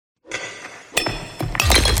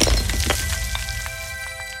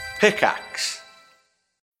Pickaxe.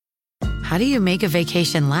 How do you make a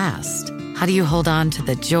vacation last? How do you hold on to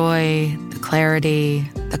the joy, the clarity,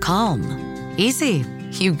 the calm? Easy.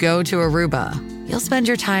 You go to Aruba. You'll spend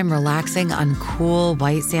your time relaxing on cool,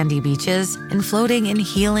 white sandy beaches and floating in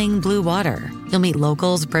healing blue water. You'll meet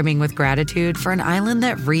locals brimming with gratitude for an island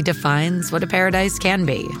that redefines what a paradise can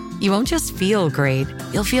be. You won't just feel great,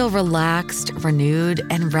 you'll feel relaxed, renewed,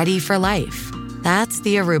 and ready for life. That's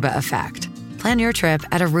the Aruba effect. Plan your trip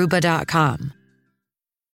at Aruba.com.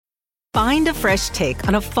 Find a fresh take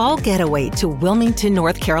on a fall getaway to Wilmington,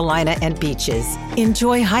 North Carolina and beaches.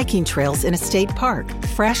 Enjoy hiking trails in a state park,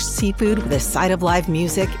 fresh seafood with a side of live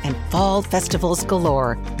music, and fall festivals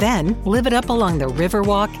galore. Then live it up along the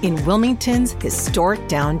Riverwalk in Wilmington's historic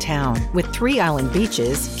downtown. With 3 island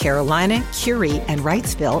beaches, Carolina, Curie, and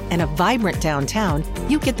Wrightsville, and a vibrant downtown,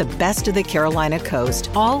 you get the best of the Carolina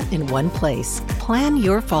coast all in one place. Plan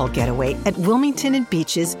your fall getaway at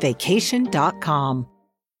WilmingtonandBeachesVacation.com.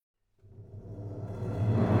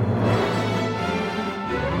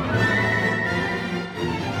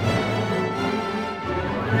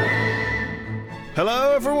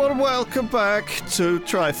 Hello, everyone. Welcome back to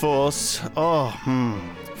Triforce.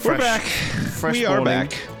 We're back. Fresh We are morning.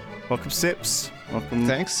 back. Welcome, Sips. Welcome,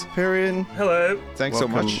 Thanks. Perian. Hello. Thanks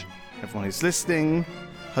Welcome, so much. everyone who's listening.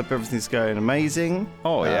 Hope everything's going amazing.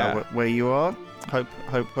 Oh, yeah. Where you are. Hope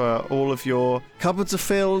all of your cupboards are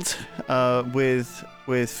filled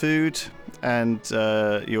with food, and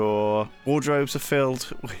your wardrobes are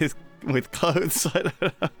filled with clothes.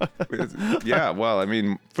 Yeah, well, I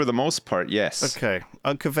mean, for the most part, yes. Okay,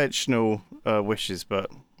 unconventional wishes, but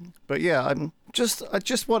yeah, I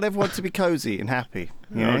just want everyone to be cozy and happy.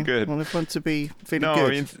 You know? Good. I want everyone to be feeling No,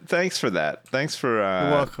 good. I mean, thanks for that. Thanks for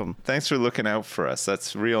You're welcome. Thanks for looking out for us.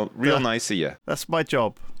 That's real nice of you. That's my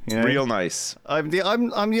job. You know? Real nice. I'm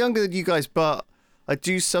younger than you guys, but I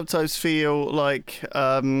do sometimes feel like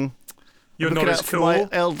You're looking not as out for cool. my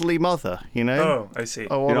elderly mother. You know. Oh, I see.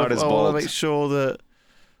 I want not as to bold. make sure that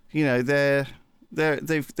they're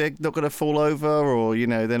not going to fall over, or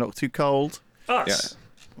they're not too cold. Us.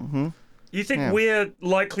 Yeah. Mm-hmm. You think we're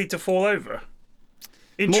likely to fall over?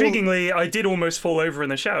 Intriguingly, I did almost fall over in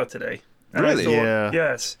the shower today. And Really? I thought, Yeah.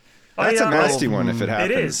 Yes. That's a nasty one if it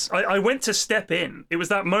happens. It is. I went to step in. It was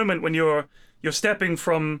that moment when you're stepping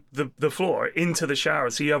from the floor into the shower.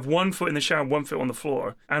 So you have one foot in the shower and one foot on the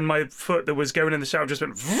floor. And my foot that was going in the shower just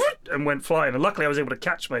went and went flying. And luckily I was able to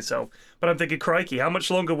catch myself. But I'm thinking, crikey, how much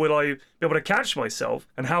longer will I be able to catch myself?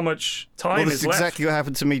 And how much time Well, this is is left? exactly what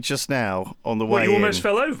happened to me just now on the way Well, you almost in.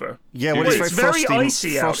 fell over. Yeah, well, Well, it's very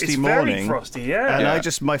icy out. frosty It's morning. very frosty, yeah.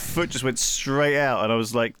 And my foot just went straight out, and I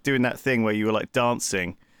was like doing that thing where you were like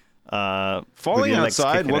dancing. With Falling your legs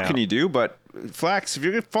outside, kicking what out. can you do? But Flax, if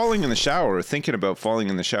you're falling in the shower or thinking about falling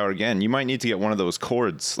in the shower again, you might need to get one of those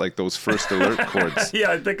cords, like those first alert cords.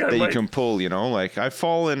 Yeah, I think I that might. you can pull, like I've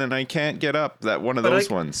fallen and I can't get up. That one of those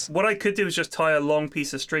ones. What I could do is just tie a long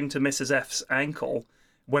piece of string to Mrs. F's ankle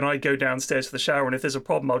when I go downstairs to the shower, and if there's a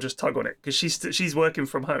problem, I'll just tug on it because she's working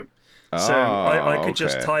from home. So I could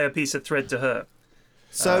just okay. tie a piece of thread to her.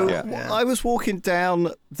 So Yeah. I was walking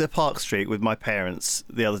down the Park Street with my parents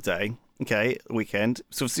the other day. Okay, weekend.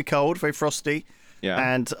 It's obviously cold, very frosty. Yeah.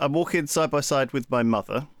 And I'm walking side by side with my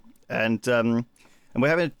mother, and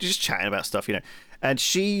we're just chatting about stuff, And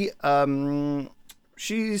she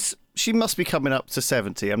must be coming up to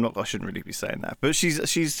 70. I shouldn't really be saying that, but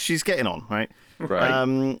she's getting on, right?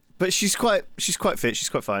 Right. But she's quite fit. She's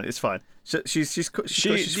quite fine. It's fine. She's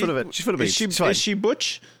full of it. She's full of beans. She's fine. Is she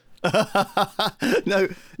butch? No,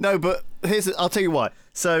 but I'll tell you why.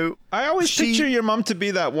 So I always picture your mom to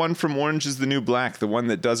be that one from Orange is the New Black, the one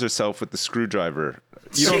that does herself with the screwdriver.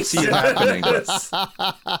 You don't see it happening.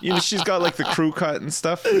 She's got like the crew cut and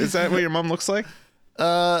stuff. Is that what your mom looks like?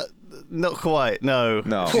 Not quite. No.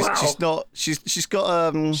 She's not. She's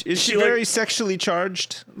got Is she like- very sexually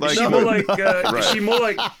charged? Like, Is she more like is she more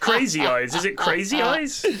like Crazy Eyes? Is it Crazy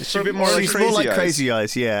Eyes? is she a bit more like she's Crazy more like Eyes? Crazy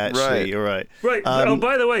Eyes. Yeah, actually, Right. you're right. Right. Oh,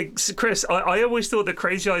 by the way, Chris, I always thought that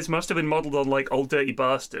Crazy Eyes must have been modelled on like Old Dirty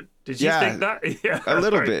Bastard. Did you Yeah. think that? Yeah, A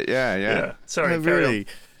little right. bit, yeah. Sorry, Oh, carry on. really.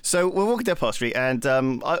 So we're walking down Park Street, and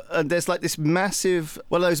there's like this massive,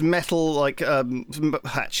 one of those metal like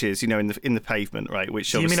hatches, in the pavement, right?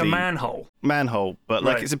 Which Do you mean obviously a manhole? manhole, but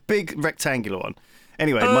like Right. it's a big rectangular one.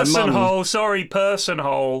 Anyway, Person my mum, hole. Sorry, person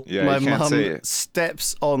hole. Yeah, my you can't say mum it.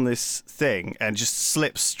 steps on this thing and just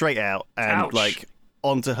slips straight out and Ouch. like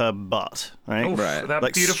onto her butt, right? Oof, Right. that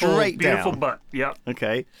Like beautiful, straight beautiful down. butt. Yeah.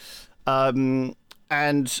 Okay. And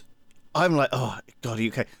I'm like, oh God, are you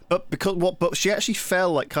okay? But but she actually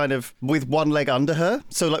fell like kind of with one leg under her.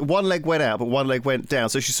 So like one leg went out, but one leg went down.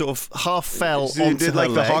 So she sort of half fell So onto you did her like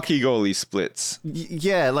leg. the hockey goalie splits.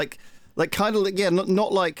 Yeah, like kind of like, yeah,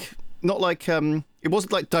 not like it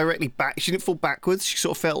wasn't like directly back. She didn't fall backwards. She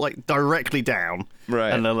sort of felt like directly down. Right.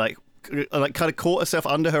 And then like kind of caught herself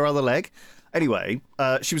under her other leg. Anyway,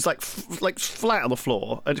 she was like flat on the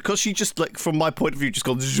floor, and because she just like, from my point of view, just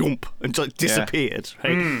gone zoomp and like disappeared.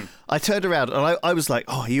 Right? I turned around and I was like,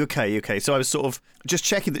 "Oh, are you okay? You okay?" So I was sort of just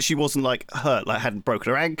checking that she wasn't like hurt, like hadn't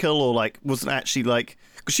broken her ankle, or like wasn't actually like,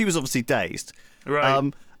 because she was obviously dazed.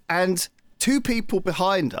 Right. And two people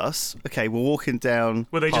behind us, were walking down.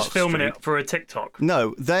 Were they Park just filming Street. it for a TikTok?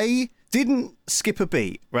 No, they didn't skip a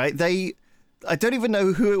beat, right? I don't even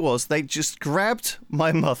know who it was. They just grabbed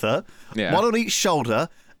my mother, one on each shoulder,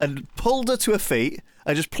 and pulled her to her feet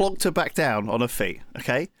and just plonked her back down on her feet,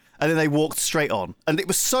 okay? And then they walked straight on. And it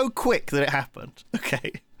was so quick that it happened,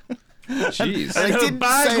 okay? Jeez. And her didn't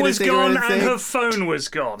bag say was anything or gone and anything. her phone was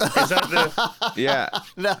gone. Is that the... Yeah.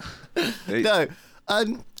 No.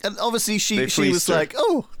 And obviously she was fleeced her. like,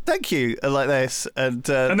 "Oh, thank you," and like this. And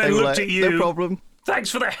they they were looked like, at you. "No problem."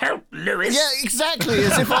 Thanks for the help, Lewis. Yeah, exactly.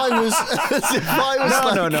 As if I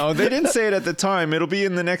was. No. They didn't say it at the time. It'll be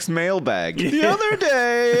in the next mailbag. The other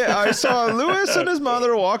day, I saw Lewis and his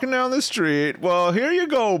mother walking down the street. Well, here you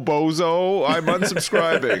go, bozo. I'm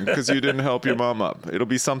unsubscribing because you didn't help your mom up. It'll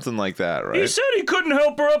be something like that, right? He said he couldn't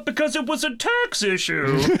help her up because it was a tax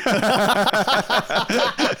issue.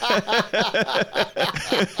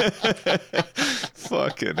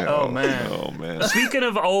 Fucking hell. Oh, man. Oh, man. Speaking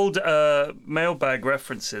of old mailbag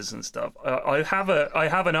references and stuff, I have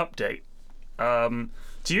an update.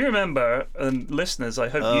 Do you remember, and listeners, I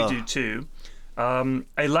hope you do too,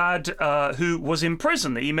 a lad who was in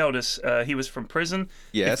prison that emailed us. He was from prison.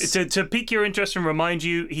 Yes. To pique your interest and remind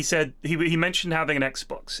you, he said he mentioned having an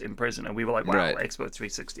Xbox in prison, and we were like, wow, Right. Xbox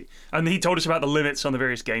 360. And he told us about the limits on the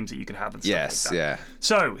various games that you can have and stuff Yes, like that. yeah.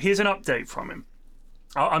 So here's an update from him.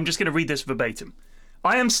 I'm just going to read this verbatim.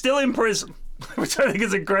 I am still in prison, which I think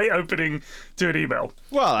is a great opening to an email.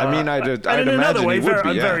 Well, I mean, I'd And in another imagine way, he would be,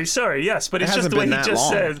 I'm yeah. very sorry, yes, but it's It just hasn't the way been he that just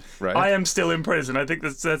long, said, right? I am still in prison. I think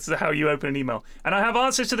that's how you open an email. And I have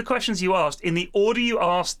answers to the questions you asked. In the order you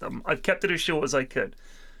asked them, I've kept it as short as I could.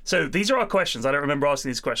 So these are our questions. I don't remember asking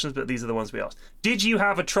these questions, but these are the ones we asked. Did you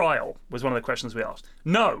have a trial? Was one of the questions we asked.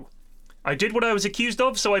 No. I did what I was accused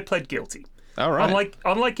of, so I pled guilty. All right.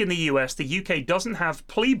 Unlike in the US, the UK doesn't have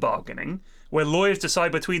plea bargaining, where lawyers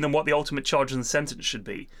decide between them what the ultimate charge and sentence should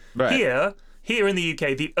be. Right. Here in the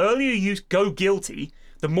UK, the earlier you go guilty,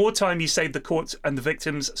 the more time you save the courts and the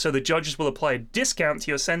victims, so the judges will apply a discount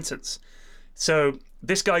to your sentence. So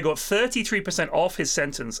this guy got 33% off his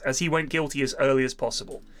sentence as he went guilty as early as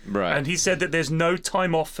possible. Right. And he said that there's no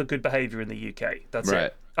time off for good behaviour in the UK. That's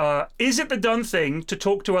Right. it. Is it the done thing to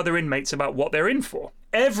talk to other inmates about what they're in for?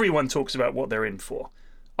 Everyone talks about what they're in for.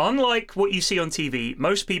 Unlike what you see on TV,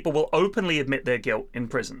 most people will openly admit their guilt in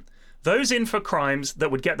prison. Those in for crimes that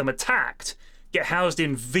would get them attacked get housed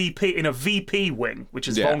in a VP wing, which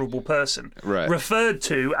is vulnerable person, Right. referred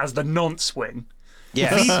to as the nonce wing.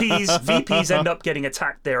 Yes. VPs end up getting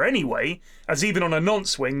attacked there anyway, as even on a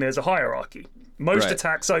nonce wing, there's a hierarchy. Most Right.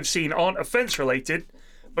 attacks I've seen aren't offence-related,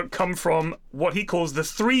 but come from what he calls the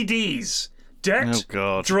 3 Ds. Debt, Oh,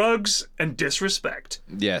 God. drugs, and disrespect.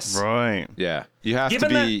 Yes. Right. Yeah. You have Given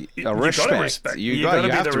to be that- a you gotta respect. respect. You You gotta be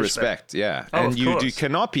have the to respect. respect. Yeah. Oh, And of you course.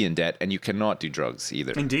 cannot be in debt, and you cannot do drugs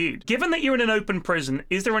either. Indeed. Given that you're in an open prison,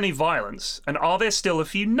 is there any violence? And are there still a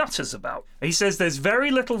few nutters about? He says there's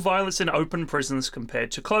very little violence in open prisons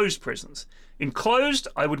compared to closed prisons. In closed,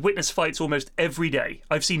 I would witness fights almost every day.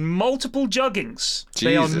 I've seen multiple juggings.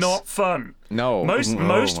 They are Jesus. not fun. No. Most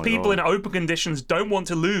my people God. in open conditions don't want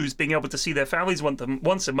to lose being able to see their families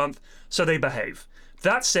once a month, so they behave.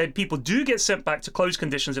 That said, people do get sent back to closed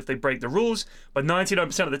conditions if they break the rules, but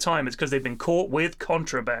 99% of the time it's because they've been caught with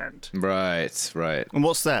contraband. Right. Right. And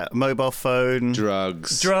what's that? Mobile phone?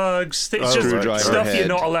 Drugs. Drugs, it's just Screwdriver stuff head. you're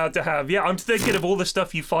not allowed to have. Yeah, I'm thinking of all the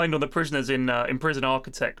stuff you find on the prisoners in Prison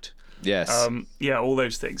Architect. Yes. Yeah, all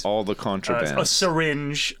those things. All the contraband. A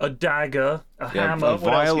syringe, a dagger, a Yeah, hammer. a what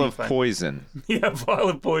else vial can you of find? poison. Yeah, a vial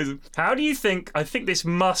of poison. How do you think? I think this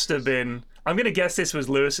must have been. I'm going to guess this was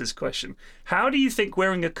Lewis's question. How do you think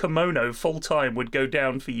wearing a kimono full time would go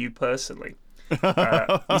down for you personally?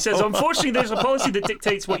 He says, unfortunately, there's a policy that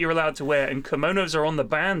dictates what you're allowed to wear, and kimonos are on the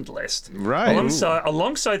banned list. Right.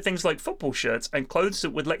 Alongside things like football shirts and clothes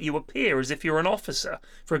that would let you appear as if you're an officer.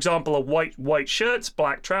 For example, white shirts,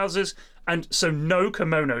 black trousers, and so no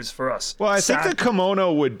kimonos for us. Well, I think the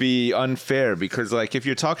kimono would be unfair because, like, if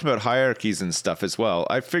you're talking about hierarchies and stuff as well,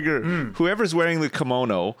 I figure whoever's wearing the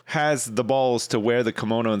kimono has the balls to wear the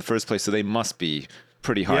kimono in the first place, so they must be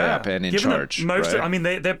pretty high up and in charge. Right? I mean,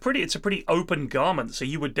 they're pretty. It's a pretty open garment, so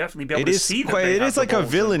you would definitely be able to see them. It is like a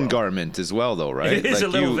villain garment as well, though, right? It is like a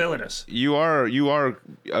little villainous. You are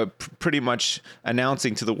pretty much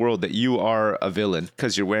announcing to the world that you are a villain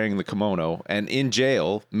because you're wearing the kimono, and in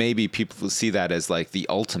jail, maybe people will see that as like the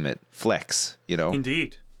ultimate flex, you know?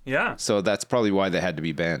 Indeed, yeah. So that's probably why they had to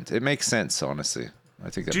be banned. It makes sense, honestly. I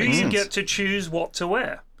think that makes sense. Do you get to choose what to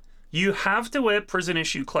wear? You have to wear prison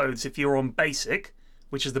issue clothes if you're on basic,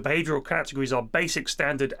 which is the behavioral categories are basic,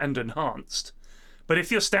 standard, and enhanced. But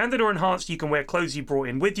if you're standard or enhanced, you can wear clothes you brought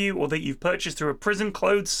in with you or that you've purchased through a prison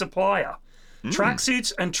clothes supplier.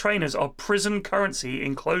 Tracksuits and trainers are prison currency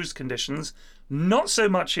in closed conditions, not so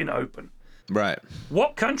much in open. Right.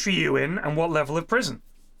 What country are you in and what level of prison?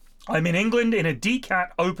 I'm in England in a DCAT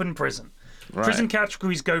open prison. Right. Prison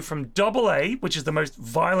categories go from AA, which is the most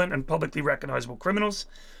violent and publicly recognizable criminals,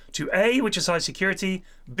 to A, which is high security,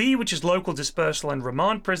 B, which is local dispersal and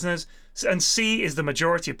remand prisoners, and C is the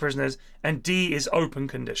majority of prisoners, and D is open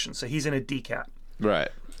conditions. So he's in a DCAT. Right.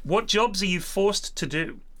 What jobs are you forced to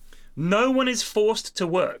do? No one is forced to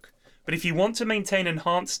work, but if you want to maintain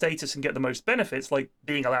enhanced status and get the most benefits, like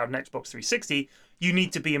being allowed an Xbox 360, you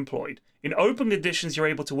need to be employed. In open conditions, you're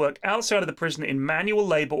able to work outside of the prison in manual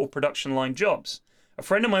labor or production line jobs. A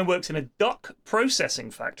friend of mine works in a duck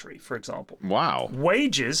processing factory, for example. Wow.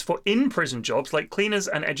 Wages for in-prison jobs like cleaners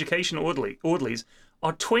and education orderlies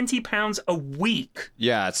are £20 a week.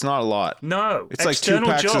 Yeah, it's not a lot. No. It's like 2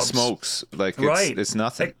 packs of smokes. Like, it's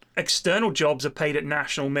nothing. External jobs are paid at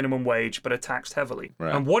national minimum wage but are taxed heavily.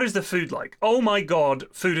 Right. And what is the food like? Oh my God,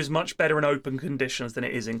 food is much better in open conditions than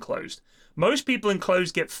it is in closed. Most people in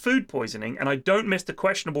closed get food poisoning, and I don't miss the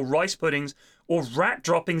questionable rice puddings or rat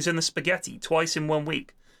droppings in the spaghetti twice in 1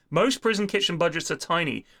 week. Most prison kitchen budgets are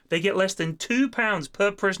tiny. They get less than £2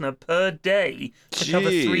 per prisoner per day to cover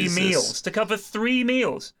 3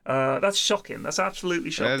 meals. That's shocking. That's absolutely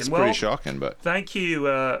shocking. That's pretty shocking, but... Thank you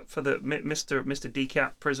for the Mr.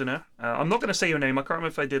 DCAT prisoner. I'm not going to say your name. I can't remember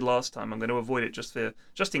if I did last time. I'm going to avoid it just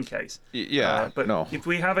in case. But no. If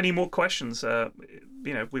we have any more questions,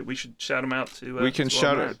 we should shout them out to. We can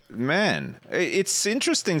shout it. Man, it's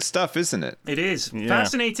interesting stuff, isn't it? It is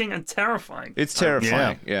fascinating and terrifying. It's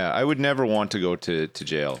terrifying. Yeah, I would never want to go to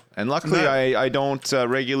jail, and luckily I don't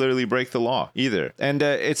regularly break the law either. And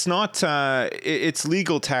it's not. It's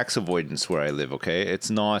legal tax avoidance where I live. Okay, it's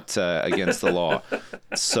not against the law.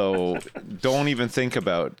 So don't even think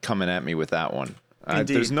about coming at me with that one.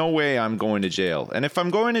 There's no way I'm going to jail. And if I'm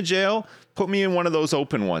going to jail, put me in one of those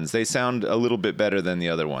open ones. They sound a little bit better than the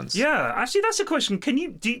other ones. Yeah, actually, that's a question. Can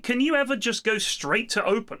you ever just go straight to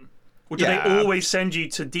open? Or do they always send you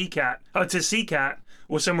to DCAT, to CCAT,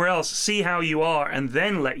 or somewhere else, see how you are, and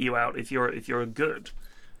then let you out if you're good?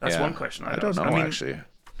 That's one question. I don't know, actually.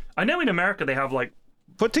 I know in America they have like...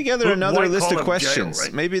 Put together another list of questions. Jail,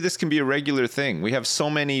 right? Maybe this can be a regular thing. We have so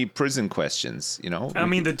many prison questions, you know? I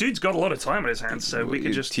mean, the dude's got a lot of time on his hands, so we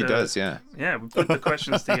could just... He does, yeah. Yeah, we put the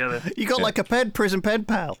questions together. You got like a prison pen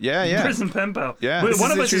pal. Yeah. Prison pen pal. Yeah.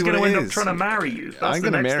 One of us is going to end up trying to marry you. I'm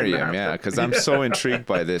going to marry him, because I'm so intrigued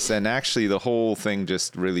by this. And actually, the whole thing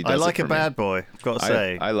just really does I like it for a bad boy, I've got to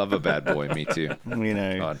say. I love a bad boy, me too. You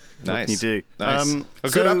know, God. Nice. You do. Nice. A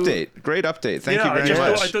good update. Great update. Thank you very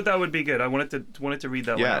much. I thought that would be good. I wanted to read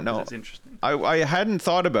that one out. No. It's interesting. I hadn't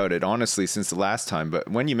thought about it, honestly, since the last time, but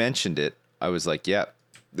when you mentioned it, I was like, yeah,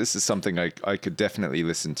 this is something I could definitely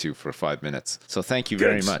listen to for 5 minutes. So thank you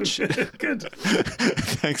very much. Good.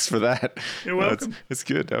 Thanks for that. You're welcome. It's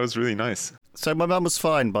good. That was really nice. So my mum was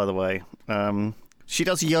fine, by the way. She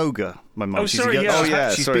does yoga, my mum. She's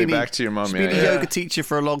sorry, back to your mum. She's been a yoga teacher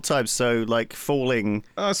for a long time, so like falling...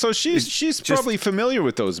 so she's probably familiar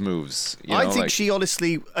with those moves. I think she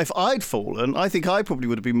honestly, if I'd fallen, I think I probably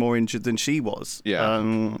would have been more injured than she was.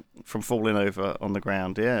 Yeah. From falling over on the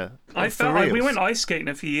ground, yeah. We went ice skating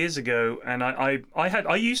a few years ago, and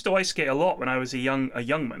I used to ice skate a lot when I was a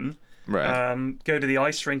youngman. Right. Go to the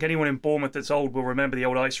ice rink. Anyone in Bournemouth that's old will remember the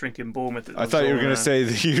old ice rink in Bournemouth. I thought you were going to say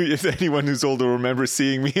that if anyone who's old will remember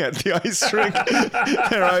seeing me at the ice rink.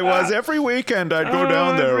 There I was every weekend. I'd go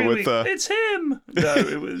down there with. It's him. No,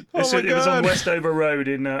 it was. It was on Westover Road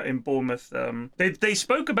in Bournemouth. They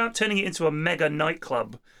spoke about turning it into a mega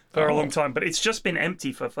nightclub for a long time, but it's just been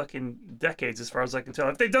empty for fucking decades, as far as I can tell.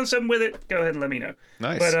 If they've done something with it, go ahead and let me know.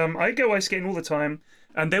 Nice. But I go ice skating all the time.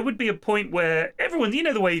 And there would be a point where everyone, you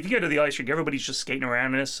know, the way if you go to the ice rink, everybody's just skating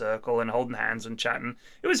around in a circle and holding hands and chatting.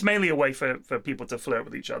 It was mainly a way for people to flirt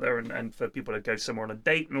with each other and for people to go somewhere on a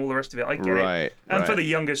date and all the rest of it. I get it. And for the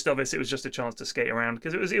youngest of us, it was just a chance to skate around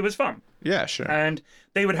because it was fun. Yeah, sure. And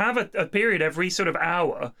they would have a period every sort of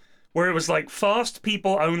hour where it was like fast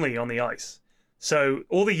people only on the ice. So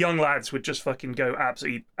all the young lads would just fucking go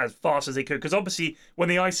absolutely as fast as they could because obviously when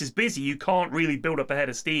the ice is busy, you can't really build up a head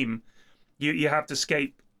of steam. You have to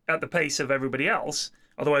skate at the pace of everybody else,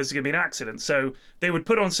 otherwise it's going to be an accident. So they would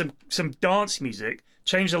put on some dance music,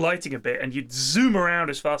 change the lighting a bit, and you'd zoom around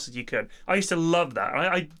as fast as you could. I used to love that.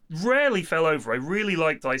 I rarely fell over. I really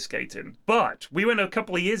liked ice skating. But we went a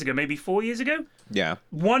couple of years ago, maybe 4 years ago. Yeah.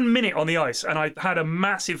 1 minute on the ice, and I had a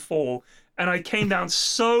massive fall, and I came down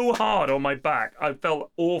so hard on my back. I felt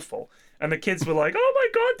awful. And the kids were like, "Oh my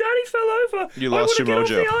God, Daddy fell over. You lost your mojo. I want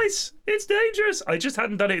to get off the ice. It's dangerous." I just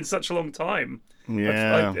hadn't done it in such a long time.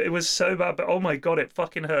 Yeah. It was so bad, but oh my God, it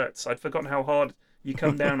fucking hurts. I'd forgotten how hard you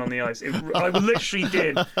come down on the ice. I literally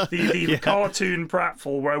did the cartoon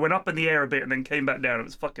pratfall where I went up in the air a bit and then came back down. It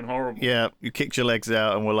was fucking horrible. Yeah, you kicked your legs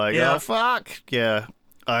out and were like, "Oh fuck!" Yeah,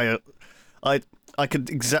 I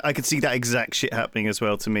could see that exact shit happening as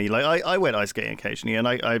well to me. Like I went ice skating occasionally, and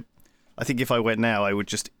I think if I went now, I would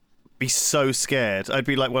just be so scared. I'd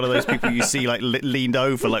be like one of those people you see like leaned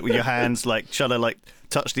over, like with your hands like trying to like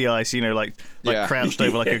touch the ice, you know, like crouched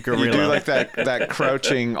over like a gorilla. You do like that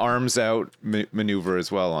crouching arms out maneuver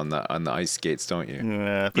as well on the ice skates, don't you?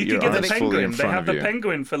 Yeah, you could get the penguin. They have the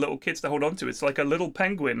penguin for little kids to hold on to. It's like a little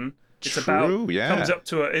penguin. It's comes up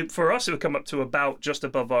to for us it would come up to about just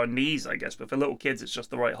above our knees, I guess, but for little kids it's just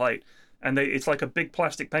the right height. And it's like a big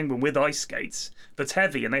plastic penguin with ice skates that's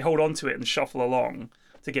heavy, and they hold on to it and shuffle along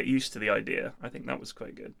to get used to the the I think that was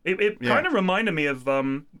quite good. It kind of reminded me of my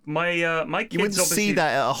kids. You wouldn't see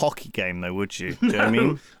that at a hockey game, though, would you? Do you know what I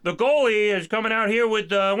mean? The goalie is coming out here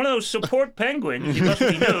with one of those support penguins. You must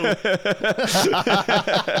be new.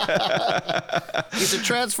 He's a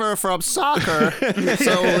transfer from soccer,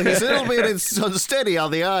 so he's a little bit unsteady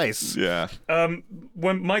on the ice. Yeah.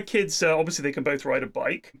 When my kids, obviously they can both ride a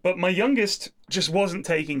bike, but my youngest just wasn't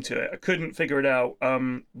taking to it. I couldn't figure it out.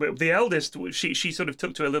 But the eldest, she sort of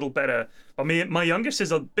took to it a little better. I mean, my youngest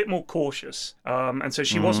is a bit more cautious, and so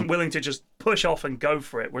she wasn't willing to just push off and go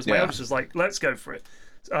for it. Whereas my eldest was like, "Let's go for it."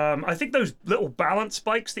 I think those little balance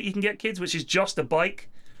bikes that you can get kids, which is just a bike,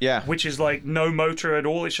 which is like no motor at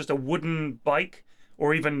all. It's just a wooden bike.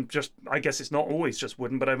 Or even just, I guess it's not always just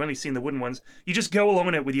wooden, but I've only seen the wooden ones. You just go along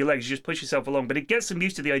on it with your legs. You just push yourself along. But it gets them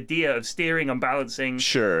used to the idea of steering and balancing.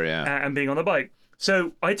 Sure, yeah. And being on the bike.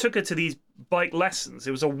 So I took her to these bike lessons.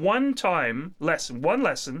 It was a one-time lesson, one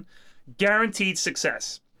lesson, guaranteed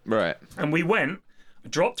success. Right. And we went,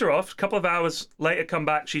 dropped her off. A couple of hours later, come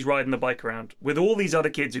back. She's riding the bike around with all these other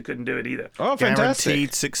kids who couldn't do it either. Oh, fantastic.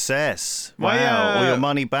 Guaranteed success. Wow. All your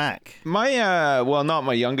money back. Well, not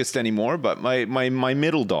my youngest anymore, but my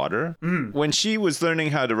middle daughter, when she was learning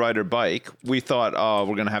how to ride her bike, we thought, oh,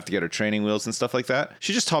 we're going to have to get her training wheels and stuff like that.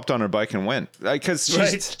 She just hopped on her bike and went. Because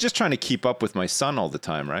she's just trying to keep up with my son all the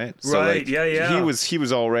time, right? So, right, yeah. He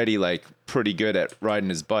was already like pretty good at riding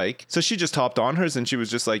his bike. So she just hopped on hers and she was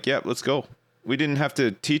just like, yeah, let's go. We didn't have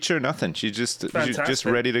to teach her nothing. She's just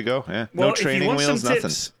ready to go. Yeah. Well, no training wheels, nothing.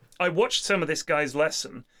 Tips, I watched some of this guy's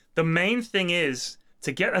lesson. The main thing is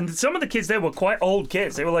to get, and some of the kids there were quite old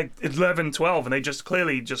kids. They were like 11, 12, and they just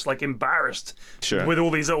clearly just like embarrassed with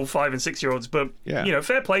all these little 5 and 6 year olds. But you know,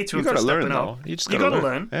 fair play to them for stepping up. You got to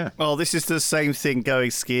learn. Yeah. Well, this is the same thing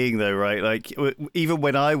going skiing though, right? Like even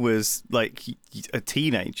when I was like a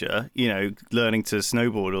teenager, you know, learning to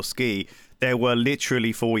snowboard or ski, there were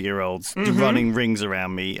literally 4-year-olds running rings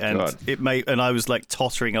around me, and and I was like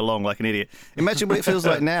tottering along like an idiot. Imagine what it feels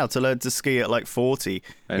like now to learn to ski at like 40.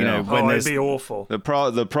 I know. When it'd be awful. The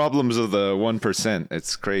problems of the 1%.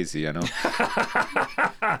 It's crazy, I know.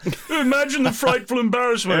 Imagine the frightful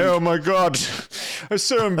embarrassment. Oh my God! was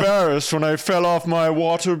so embarrassed when I fell off my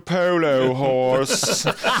water polo horse.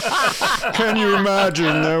 Can you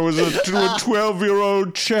imagine? There was a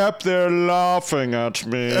 12-year-old chap there laughing at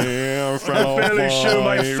me. I barely show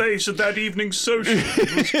my face at that evening social.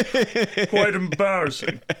 It was quite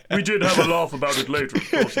embarrassing. We did have a laugh about it later,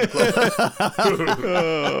 of course, in the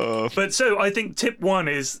club. But so I think tip 1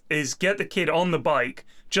 is get the kid on the bike,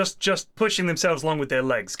 just pushing themselves along with their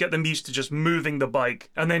legs. Get them used to just moving the bike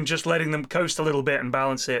and then just letting them coast a little bit and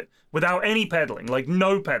balance it without any pedaling, like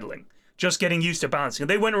no pedaling. Just getting used to balancing.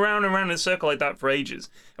 They went around and around in a circle like that for ages.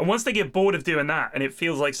 And once they get bored of doing that and it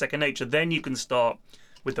feels like second nature, then you can start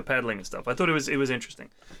with the pedaling and stuff. I thought it was interesting.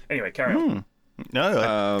 Anyway, carry on.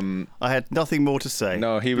 No, I had nothing more to say.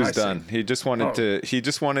 No, he was done. He just wanted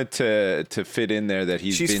to fit in there that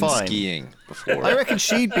she's been fine. Skiing before. I reckon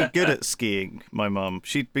she'd be good at skiing, my mum.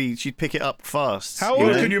 She'd pick it up fast. How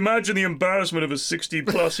old can you imagine the embarrassment of a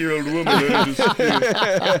 60-plus-year-old woman learning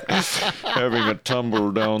to ski? Having a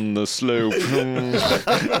tumble down the slope.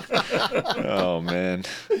 Oh man.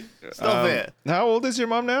 Stop it. How old is your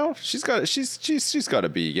mom now? She's got to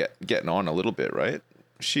be getting on a little bit, right?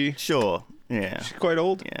 Sure. Yeah. She's quite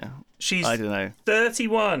old. Yeah. She's I don't know.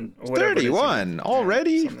 31 or whatever. 31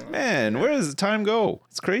 already? Man, where does the time go?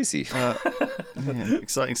 It's crazy. Yeah,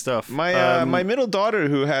 exciting stuff. My middle daughter,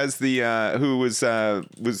 who has who was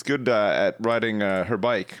good at riding her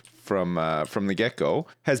bike from the get-go,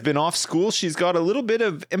 has been off school. She's got a little bit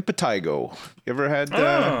of impetigo. You ever had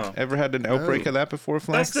an outbreak of that before,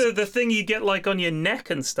 Flex? That's the thing you get like on your neck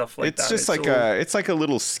and stuff like that. It's like a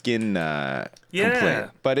little skin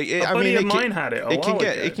complaint. But a buddy of mine had it.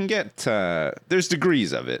 It can get there's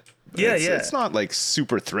degrees of it. It's not like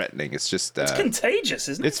super threatening. It's just it's contagious,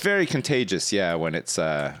 isn't it? It's very contagious, yeah, when it's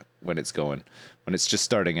just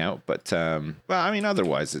starting out. But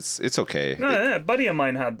otherwise it's okay. No, a buddy of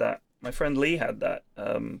mine had that. My friend Lee had that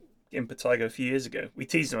impetigo a few years ago. We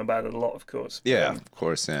teased him about it a lot, of course. Yeah, of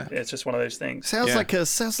course, yeah. It's just one of those things. Sounds like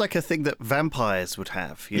a thing that vampires would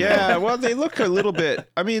have. You know? know? Well, they look a little bit.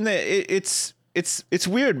 I mean, it's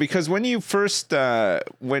weird because when you first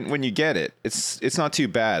when you get it, it's not too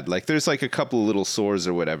bad. Like there's like a couple of little sores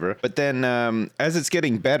or whatever, but then as it's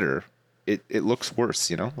getting better, it looks worse,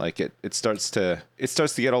 you know, like it starts to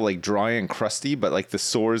get all like dry and crusty, but like the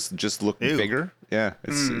sores just look bigger. Yeah,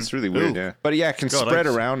 it's really weird. Yeah, but yeah, it can spread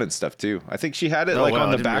around and stuff too. I think she had it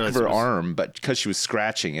on the back of her arm, but because she was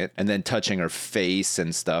scratching it and then touching her face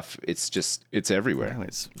and stuff, it's everywhere. Wow,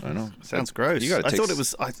 I don't know. Sounds gross. I thought it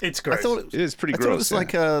was. It's gross. I thought it is pretty gross. I thought it was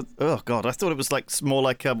like I thought it was like more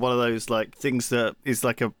like one of those like things that is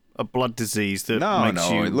like a blood disease that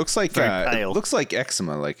makes you it looks like pale. It looks like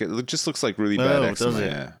eczema. Like it just looks like really bad eczema. Does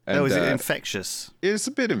it? Yeah. And, is it infectious? It's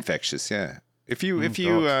a bit infectious. Yeah. If you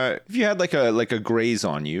had like a graze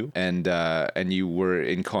on you and you were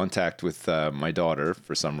in contact with my daughter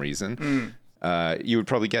for some reason, you would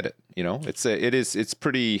probably get it. You know, it's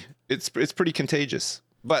pretty contagious.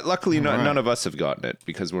 But luckily, none of us have gotten it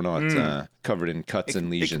because we're not covered in cuts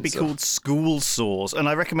and lesions. It could be called school sores, and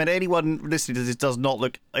I recommend anyone listening to this does not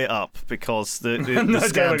look it up because the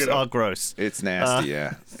scabs are gross. It's nasty,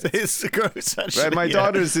 yeah. It's gross, actually. My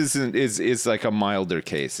daughter's is like a milder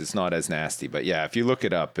case. It's not as nasty, but yeah, if you look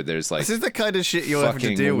it up, there's like this is the kind of shit you're having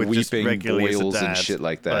to deal with just regularly boils as a dad. And shit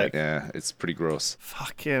like that. Yeah, it's pretty gross.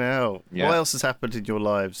 Fucking hell! Yeah. What else has happened in your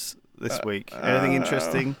lives this week? Anything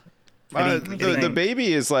interesting? The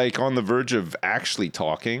baby is like on the verge of actually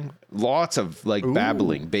talking. Lots of like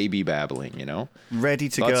baby babbling, you know. Ready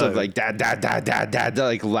to Lots go. of like dad,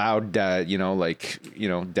 like loud, dad,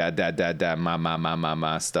 dad,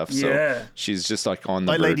 ma stuff. So she's just like on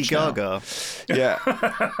the like verge Lady Gaga.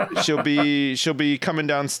 Yeah, she'll be coming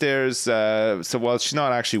downstairs. So while she's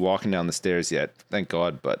not actually walking down the stairs yet, thank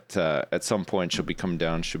God. But at some point she'll be coming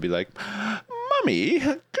down. She'll be like, "Mommy,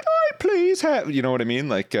 could I please have?" You know what I mean?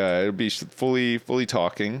 Like it'll be fully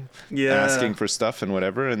talking, asking for stuff and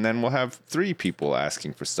whatever, and then we'll have 3 people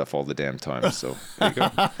asking for stuff all the damn time. So there you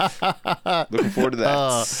go. Looking forward to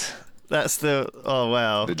that. That's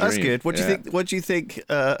wow. That's good. What do you think? What do you think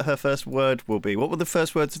her first word will be? What were the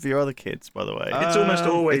first words of your other kids, by the way? It's almost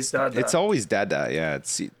always dada. It's always dada. Yeah,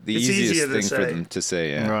 it's the easiest thing for them to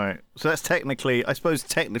say. Yeah. Right. So that's technically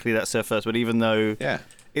that's her first word, even though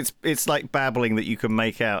it's like babbling that you can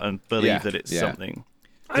make out and believe that it's something.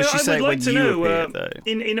 I would like to know,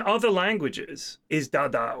 in other languages, is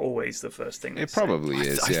dada always the first thing? It probably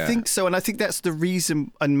is. I think so, and I think that's the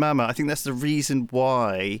reason. And mama, I think that's the reason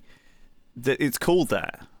why that it's called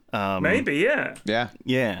that. Maybe, yeah.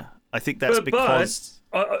 Yeah. I think that's because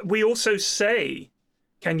we also say,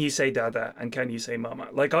 "Can you say dada?" and "Can you say mama?"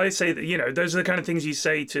 Like I say that, those are the kind of things you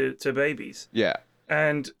say to babies. Yeah.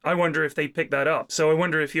 And I wonder if they pick that up. So I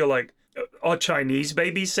wonder if you're like, are Chinese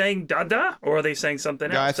babies saying dada, or are they saying something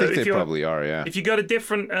else? Yeah, I think they probably are, yeah. If you got a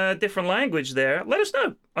different language there, let us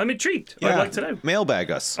know. I'm intrigued. Yeah, I'd like to know.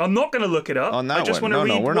 Mailbag us. I'm not going to look it up. On that I just one. want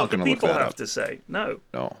to read we're what not the gonna look people that have up. to say. No.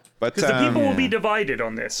 But Because the people will be divided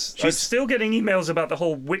on this. I'm She's- still getting emails about the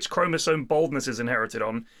whole which chromosome baldness is inherited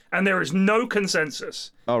on, and there is no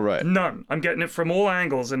consensus. Oh, right. None. I'm getting it from all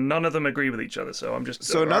angles, and none of them agree with each other. So I'm just.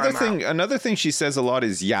 So another thing she says a lot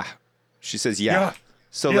is yeah. She says yeah. Yeah.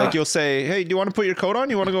 So Yeah. like you'll say, hey, do you want to put your coat on?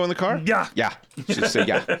 You want to go in the car? Yeah. Yeah. She'll say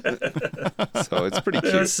yeah. So it's pretty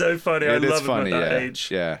cute. That's so funny. I It is love funny, them at that yeah. age.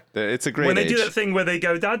 Yeah. It's a great When they age. do that thing where they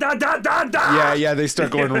go da da da da da. Yeah, they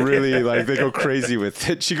start going really like they go crazy with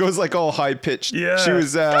it. She goes like all high pitched. Yeah. She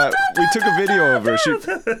was we took a video of her.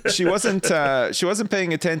 She wasn't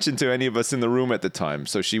paying attention to any of us in the room at the time.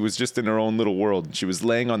 So she was just in her own little world. She was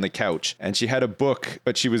laying on the couch and she had a book,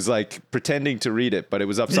 but she was like pretending to read it, but it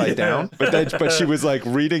was upside down. But she was like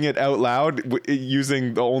reading it out loud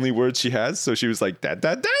using the only words she has. So she was like da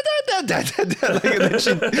da da da da da da. Like, and then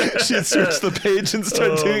she'd switch the page and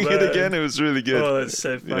start doing it again. It was really good. Oh, that's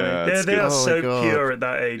so funny. Yeah, they are Oh, so my God. pure at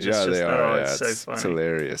that age. It's Yeah, just, they are. it's so funny. It's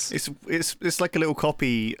hilarious. It's like a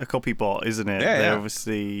copy bot, isn't it? Yeah, They're yeah.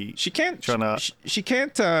 obviously She can't. trying to She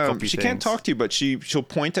can't. copy She can't things. talk to you, but she'll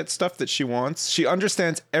point at stuff that she wants. She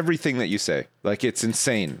understands everything that you say. Like it's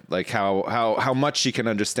insane. Like how much she can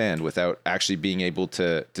understand without actually being able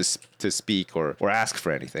to speak or ask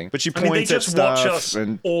for anything. But she I points mean, they at just stuff watch us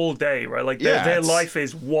and all day, right? Like Yeah, their it's- life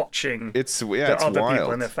is watching it's the it's other wild.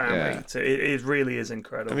 people in their family. Yeah. So it really is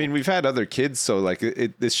incredible. I mean, we've had other kids, so like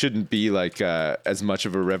this shouldn't be like as much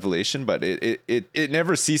of a revelation, but it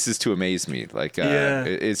never ceases to amaze me. Like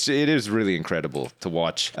it is really incredible to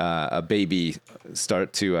watch a baby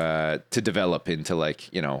start to develop into like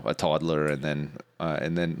a toddler and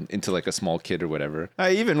then into like a small kid or whatever.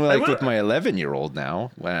 I even like with my 11-year-old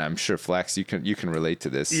now. I'm sure Flax, you can relate to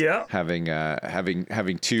this. Yeah. Having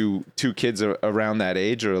two kids around that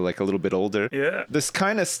age or like a little bit older. Yeah. This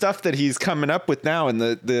kind of stuff that he's coming up with now, and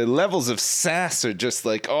the levels of sass are just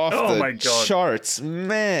like off my the God. charts.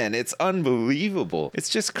 Man, it's unbelievable. It's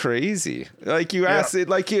just crazy. Like you ask it,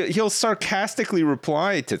 like he'll sarcastically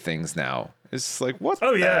reply to things now. It's like, what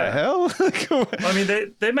Oh, the yeah. hell? I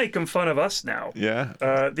mean, they're making fun of us now. Yeah.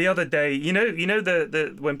 The other day,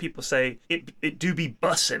 the when people say it do be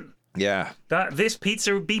bussin', Yeah. that this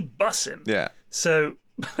pizza would be bussin'. Yeah. So,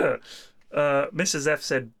 Mrs. F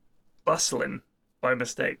said bustlin' by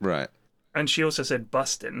mistake, Right. and she also said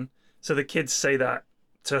bustin'. So the kids say that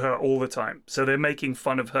to her all the time. So they're making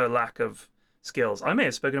fun of her lack of skills. I may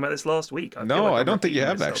have spoken about this last week. I feel No, like I I'm don't think you repeating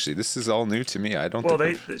have myself. actually. This is all new to me. I don't Well,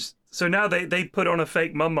 think. so now they put on a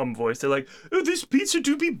fake mum voice. They're like, "Oh, this pizza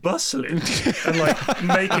do be bustling," and like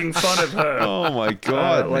making fun of her. Oh my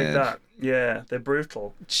God, like man. that. Yeah, they're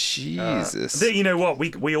brutal. Jesus. You know what?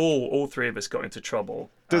 We all three of us got into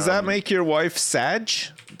trouble. Does that make your wife Sag?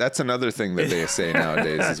 That's another thing that they say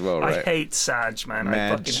nowadays as well, right? I hate Sag, man. I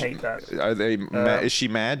fucking hate that. Are they? Is she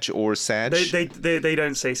Madge or Sag? They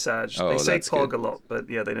don't say Sag. Oh, they say that's Pog good. a lot, but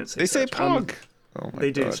yeah, they don't say. They say Sag. Pog. Oh my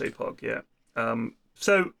They do God. say Pog, yeah.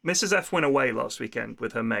 So Mrs. F went away last weekend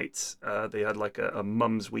with her mates. They had like a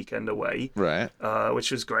mum's weekend away, Right.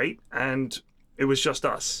 which was great, and it was just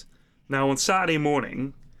us. Now on Saturday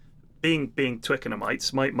morning, being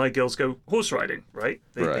Twickenhamites, my girls go horse riding, right?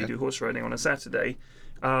 They Right. do horse riding on a Saturday,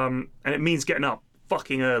 and it means getting up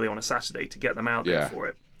fucking early on a Saturday to get them out there Yeah. for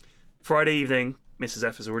it. Friday evening, Mrs.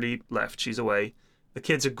 F has already left. She's away. The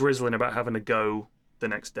kids are grizzling about having to go the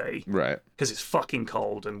next day Right. because it's fucking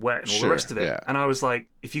cold and wet and all Sure, the rest of it. yeah. And I was like,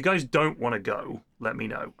 if you guys don't want to go, let me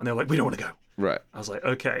know. And they're like, we don't want to go. Right. I was like,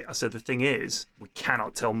 okay. I said, the thing is, we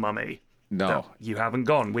cannot tell mummy that No. you haven't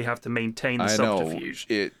gone. We have to maintain the I know. subterfuge.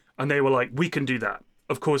 It. And they were like, we can do that.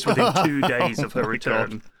 Of course, within 2 days of her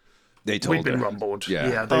return, They told we'd been her. rumbled. Yeah.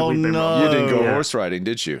 we'd Oh, been no. rumbled. You didn't go Yeah. horse riding,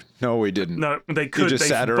 did you? No, we didn't. No, they You could. just they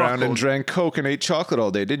sat around and buckled. drank Coke and ate chocolate all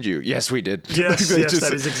day, did you? Yes, we did. Yes, They yes, just-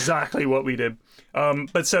 that is exactly what we did.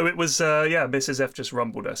 But so it was, Mrs. F just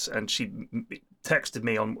rumbled us, and she texted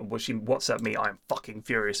me she WhatsApped me, "I'm fucking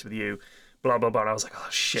furious with you," blah blah blah. And I was like, "Oh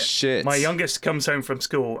shit!" Shit. My youngest comes home from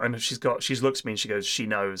school, and she looks at me and she goes, "She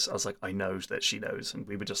knows." I was like, "I know that she knows," and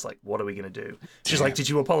we were just like, "What are we gonna do?" She's like, "Did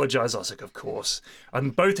you apologize?" I was like, "Of course."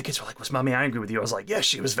 And both the kids were like, "Was Mummy angry with you?" I was like, "Yes,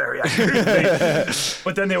 she was very angry with me."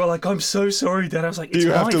 But then they were like, "I'm so sorry, Dad." I was like, "It's Do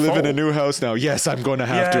you have my to live in a fault." new house now? Yes, I'm going to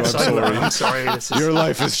have Yes, to. I'm sorry. I'm sorry. This is, Your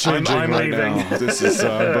life is changing I'm right leaving. now. This is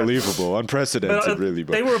unbelievable, unprecedented, But, really.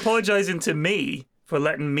 they were apologizing to me for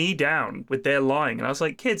letting me down with their lying, and I was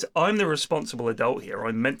like, "Kids, I'm the responsible adult here.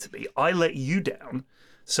 I'm meant to be. I let you down.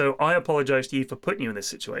 So I apologized to you for putting you in this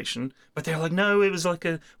situation. But they're like, no, it was like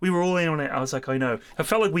we were all in on it. I was like, I know. I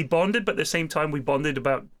felt like we bonded, but at the same time, we bonded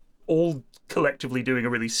about all collectively doing a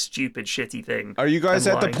really stupid, shitty thing. Are you guys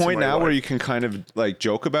and at the lying to point my now wife. where you can kind of like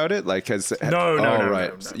joke about it? Like, No,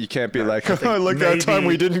 right. no. You can't be like, oh, look, that time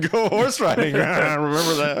we didn't go horse riding.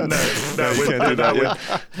 Remember that?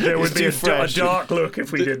 There would be a dark look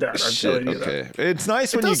if we did that. I'm telling you okay. that. It's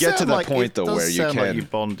nice when you get to the point though where you can. Like you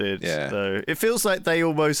bonded. Yeah. Though. It feels like they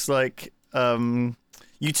almost like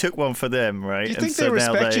you took one for them, right? Do you think they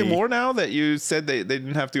respect you more now that you said they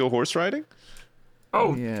didn't have to go horse riding?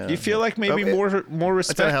 Oh, yeah. You feel like maybe more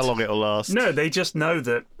respect? I don't know how long it'll last. No, they just know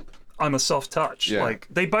that I'm a soft touch. Yeah. Like,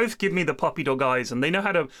 they both give me the puppy dog eyes, and they know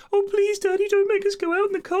how to, oh, please, Daddy, don't make us go out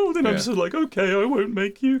in the cold. And I'm just like, okay, I won't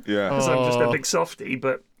make you. Yeah. Because I'm just a big softie.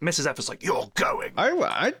 But Mrs. F is like, you're going.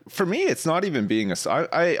 For me, it's not even being I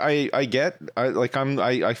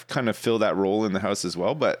kind of fill that role in the house as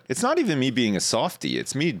well, but it's not even me being a softie.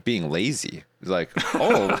 It's me being lazy. It's like,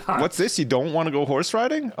 oh, what's this? You don't want to go horse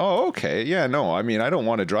riding? Oh, okay. Yeah, no, I mean, I don't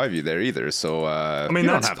want to drive you there either. So, I mean,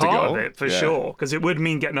 you that's don't have part to go. of it for sure. Because it would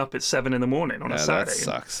mean getting up at 7 a.m. on a Saturday. That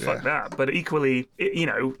sucks. Fuck that. But equally,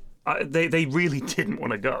 they really didn't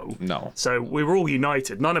want to go. No. So we were all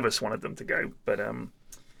united. None of us wanted them to go. But and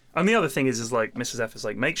the other thing is like Mrs. F is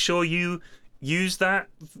like, make sure you use that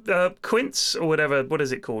quince or whatever. What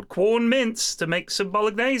is it called? Corn mince to make some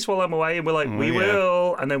bolognese while I'm away. And we're like, we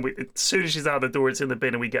will. And then as soon as she's out the door, it's in the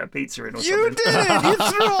bin and we get a pizza in or something. You did. You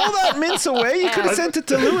threw all that mince away. You could have sent it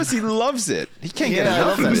to Lewis. He loves it. He can't get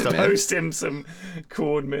enough of it, man. Post him some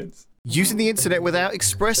corn mince. Using the internet without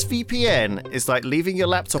ExpressVPN is like leaving your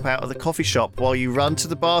laptop out of the coffee shop while you run to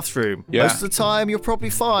the bathroom. Yeah. Most of the time, you're probably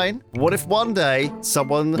fine. What if one day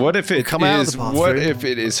someone What if it come out of the bathroom? What if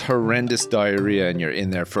it is horrendous diarrhea and you're in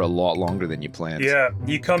there for a lot longer than you planned? Yeah,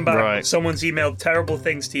 you come back, Right. someone's emailed terrible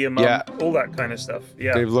things to your mum, all that kind of stuff.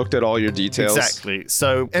 Yeah. They've looked at all your details. Exactly.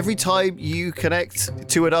 So every time you connect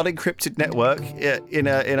to an unencrypted network in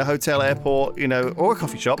a hotel, airport, or a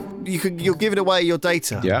coffee shop, you're giving away your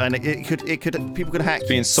data. Yeah. And people can hack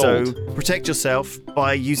being you. sold. So protect yourself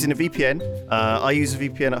by using a VPN. I use a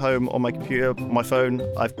VPN at home on my computer, my phone.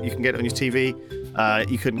 You can get it on your TV.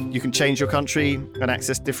 You can change your country and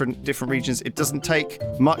access different regions. It doesn't take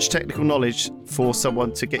much technical knowledge for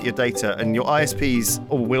someone to get your data, and your ISPs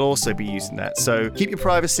will also be using that. So keep your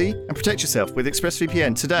privacy and protect yourself with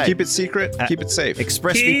ExpressVPN today. Keep it secret. Keep it safe.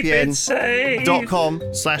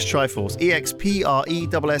 ExpressVPN.com/Triforce.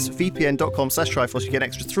 EXPRESSVPN.com/Triforce. You get an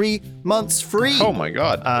extra 3 months free. Oh my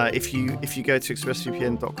god. If you go to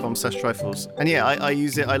expressvpn.com/Triforce. And yeah, I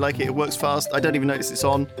use it. I like it. It works fast. I don't even notice it's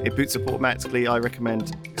on. It boots up automatically. I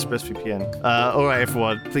recommend ExpressVPN. All right,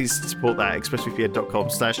 everyone, please support that.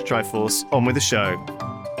 expressvpn.com/Triforce. On with the show.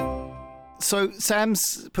 So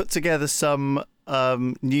Sam's put together some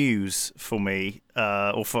news for me,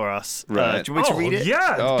 or for us. Right. Do you want me to read it?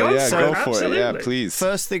 Yeah, Oh go yeah, for go it. for Absolutely. it. Yeah, please.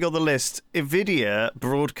 First thing on the list, NVIDIA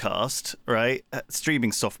Broadcast, right,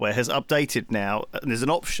 streaming software has updated now, and there's an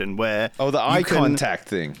option where the eye you can contact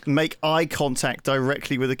thing. make eye contact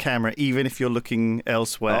directly with the camera, even if you're looking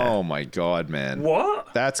elsewhere. Oh my god, man.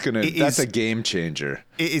 What? That's a game changer.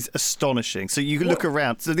 It is astonishing. So you can look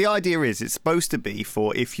around. So the idea is it's supposed to be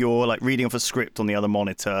for if you're like reading off a script on the other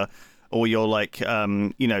monitor, or you're like,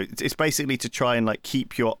 it's basically to try and like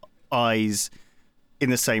keep your eyes in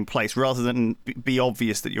the same place rather than be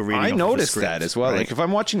obvious that you're reading. I off noticed of a script, that as well. right? Like if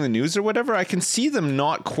I'm watching the news or whatever, I can see them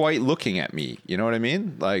not quite looking at me. You know what I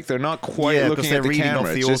mean? Like they're not quite looking they're at the reading camera.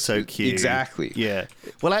 off the It's just- auto cue. Exactly. Yeah.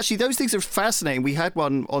 Well, actually, those things are fascinating. We had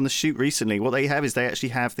one on the shoot recently. What they have is they actually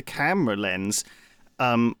have the camera lens.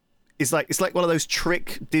 It's like one of those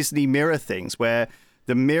trick Disney mirror things where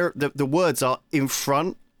the words are in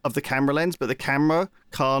front of the camera lens, but the camera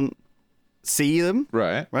can't see them.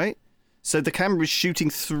 Right. Right. So the camera is shooting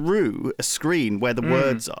through a screen where the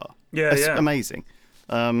words are. Yeah, That's yeah. amazing.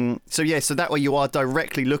 So that way you are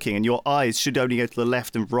directly looking, and your eyes should only go to the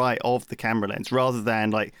left and right of the camera lens, rather than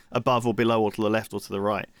like above or below, or to the left or to the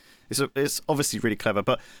right. It's obviously really clever,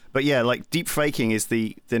 but yeah, like deep faking is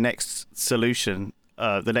the next solution,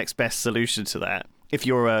 the next best solution to that. If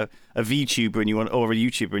you're a VTuber or a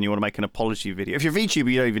YouTuber and you want to make an apology video, if you're a VTuber,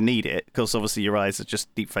 you don't even need it because obviously your eyes are just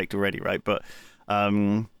deep faked already, right? But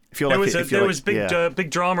if you're There was big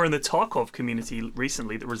drama in the Tarkov community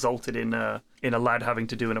recently that resulted in a lad having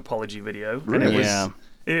to do an apology video. Really? And it was, Yeah.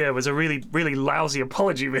 Yeah, it was a really, really lousy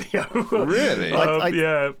apology video. Really?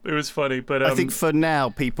 Yeah, it was funny, but I think for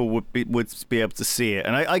now people would be able to see it,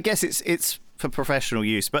 and I guess it's for professional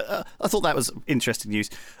use. But I thought that was interesting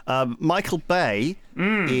news. Michael Bay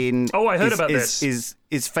I heard about this. is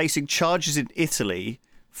facing charges in Italy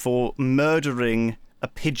for murdering a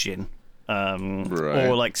pigeon.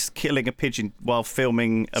 Or like killing a pigeon while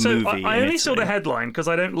filming a movie. I only saw the headline because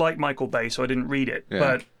I don't like Michael Bay, so I didn't read it. Yeah.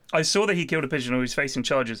 But I saw that he killed a pigeon or he was facing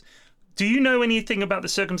charges. Do you know anything about the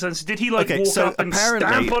circumstances? Did he walk up and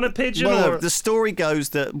stamp on a pigeon? Well, the story goes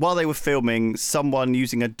that while they were filming, someone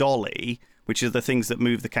using a dolly, which are the things that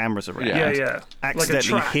move the cameras around,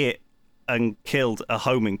 accidentally hit and killed a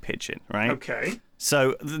homing pigeon, right? Okay.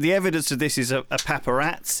 So the evidence of this is a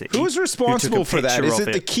paparazzi. Who's responsible for that? Is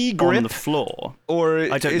it the key grip on the floor, or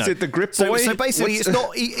I don't know. Is it the grip boy? So basically, it's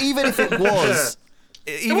not. Even if it was,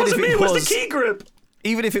 it wasn't me. It was the key grip.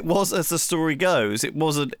 Even if it was, as the story goes, it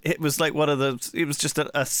wasn't. It was like one of the. It was just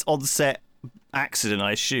a on-set accident,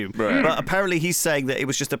 I assume. Right. But apparently, he's saying that it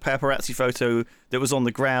was just a paparazzi photo that was on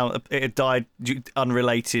the ground. It had died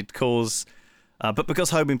unrelated cause, but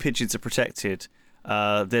because homing pigeons are protected.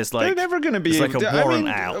 There's like they're never going to be like a warrant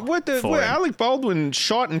out. Alec Baldwin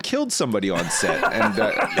shot and killed somebody on set, and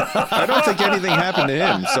I don't think anything happened to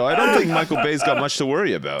him. So I don't think Michael Bay's got much to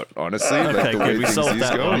worry about, honestly. Okay, good. We solved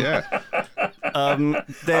that one. Yeah. I'm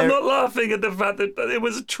not laughing at the fact that it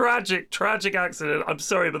was a tragic accident. I'm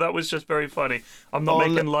sorry, but that was just very funny. I'm not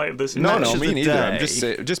making light of this. No, me neither. I'm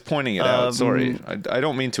just pointing it out. Sorry, I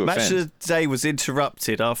don't mean to offend. Match of the Day was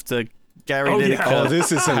interrupted after Gary Lineker. Yeah. Oh,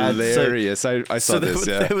 this is hilarious. I saw this.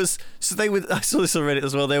 Yeah. I saw this on Reddit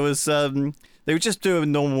as well. There was they would just do a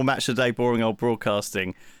normal Match of the Day, boring old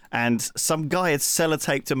broadcasting, and some guy had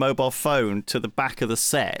sellotaped a mobile phone to the back of the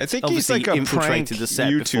set. I think Obviously, he's like a prank the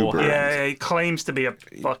set YouTuber. Yeah, he claims to be a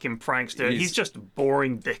fucking prankster. He's just a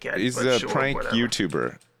boring dickhead. He's a prank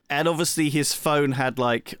YouTuber. And obviously his phone had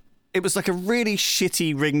like, it was like a really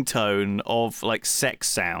shitty ringtone of like sex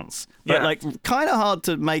sounds. But like kind of hard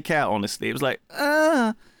to make out, honestly. It was like,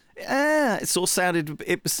 it sort of sounded,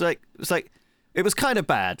 it was kind of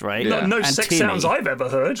bad, right? Yeah. No sex sounds I've ever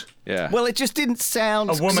heard. Yeah. Well, it just didn't sound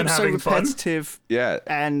a woman having repetitive. Fun. Yeah.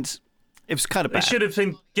 And it was kind of bad. It should have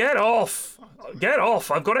been, get off.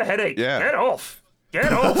 I've got a headache. Yeah. Get off.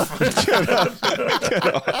 Get off.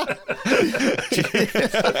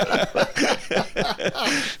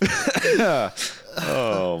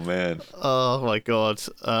 Oh, man. Oh, my God.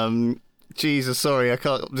 Jesus, sorry,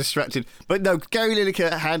 I'm distracted. But no, Gary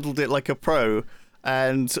Lineker handled it like a pro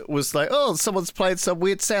and was like, oh, someone's playing some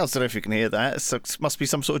weird sounds. I don't know if you can hear that. It must be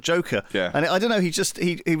some sort of Joker. Yeah. And I don't know,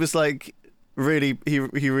 he was like, really, he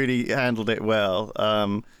really handled it well.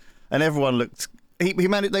 And everyone looked... They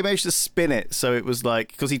managed to spin it so it was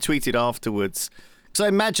like, because he tweeted afterwards. Because I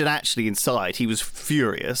imagine actually inside he was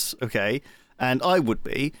furious, okay, and I would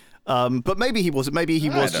be, but maybe he wasn't. Maybe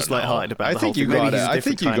he was just lighthearted about the whole thing. I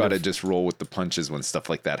think you gotta just roll with the punches when stuff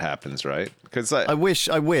like that happens, right? Because I wish,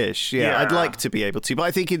 yeah, I'd like to be able to, but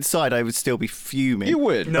I think inside I would still be fuming. You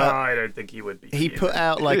would? No, I don't think you would be. He put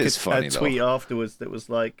out like a tweet though. afterwards that was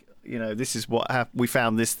like, you know, this is what happened. We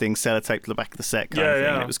found this thing sellotaped to the back of the set kind of thing.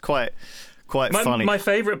 And it was quite funny. My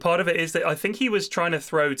favourite part of it is that I think he was trying to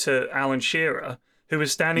throw to Alan Shearer, who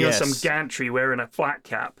was standing on some gantry wearing a flat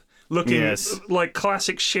cap, looking like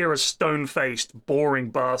classic Shearer, stone-faced, boring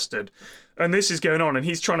bastard. And this is going on, and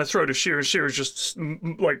he's trying to throw to Shearer. Shearer's just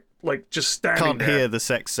just standing Can't there. hear the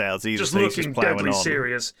sex sounds either. Just looking deadly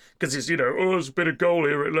serious because he's, there's been a goal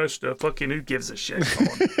here at Leicester. Fucking who gives a shit? Come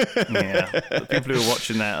on. Yeah, the people who are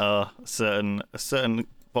watching that are a certain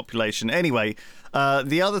population. Anyway,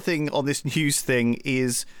 the other thing on this news thing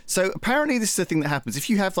is, so apparently this is the thing that happens if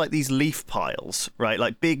you have like these leaf piles, right?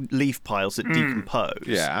 Like big leaf piles that decompose.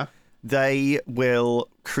 Yeah. They will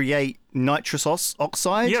create nitrous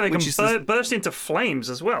oxide. Yeah, they can burst into flames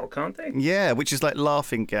as well, can't they? Yeah, which is like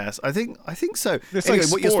laughing gas. I think so. It's anyway,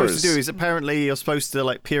 like what you're supposed to do is apparently you're supposed to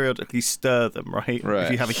like periodically stir them, right? Right.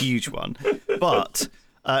 If you have a huge one. But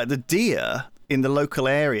the deer in the local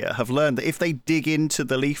area have learned that if they dig into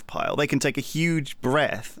the leaf pile, they can take a huge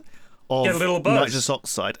breath of nitrous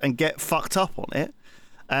oxide and get fucked up on it.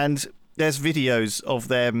 And there's videos of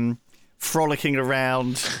them frolicking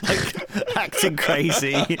around, like acting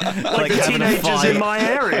crazy, like the teenagers in my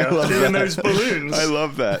area doing those balloons. I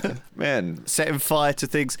love that, man. Setting fire to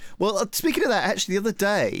things. Well, speaking of that, actually, the other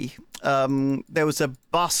day there was a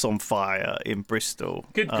bus on fire in Bristol.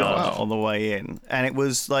 Good God. On the way in, and it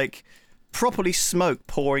was like properly smoke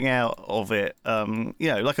pouring out of it.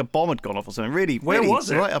 Like a bomb had gone off or something. Really, where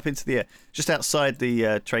was it? Right up into the air, just outside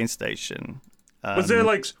the train station. Was there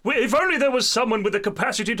if only there was someone with the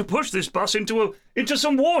capacity to push this bus into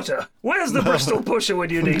some water? Where's the Bristol pusher when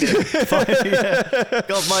you need it?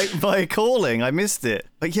 God, my calling, I missed it.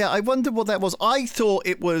 But yeah, I wonder what that was. I thought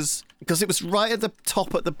it was because it was right at the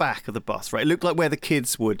top at the back of the bus, right? It looked like where the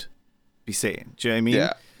kids would be sitting. Do you know what I mean?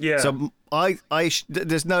 Yeah. Yeah. So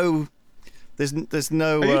there's no.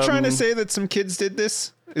 Are you trying to say that some kids did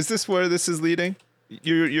this? Is this where this is leading?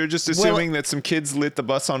 You're just assuming that some kids lit the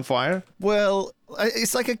bus on fire? Well,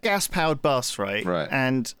 it's like a gas-powered bus, right? Right.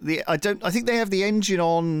 And I think they have the engine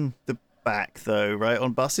on the back though, right?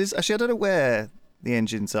 On buses. Actually, I don't know where the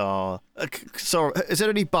engines are. Sorry, is there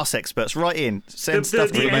any bus experts? Write in. Send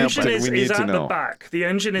stuff to the the engine mailbag. is at the back. The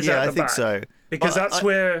engine is at the back. Yeah, I think so. Because that's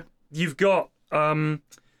where you've got.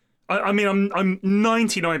 I mean, I'm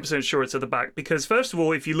 99% sure it's at the back because, first of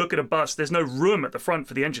all, if you look at a bus, there's no room at the front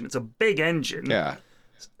for the engine. It's a big engine. Yeah.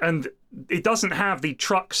 And it doesn't have the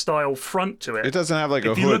truck-style front to it. It doesn't have like a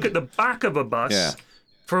hood. If you look at the back of a bus,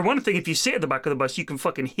 for one thing, if you sit at the back of the bus, you can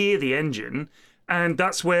fucking hear the engine. And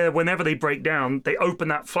that's where, whenever they break down, they open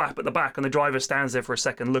that flap at the back and the driver stands there for a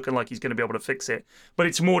second looking like he's going to be able to fix it. But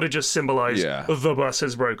it's more to just symbolize the bus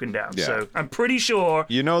has broken down. Yeah. So I'm pretty sure,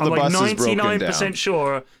 the bus is broken down. 99%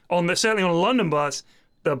 sure, certainly on a London bus,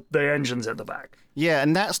 the engine's at the back. Yeah,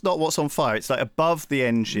 and that's not what's on fire. It's like above the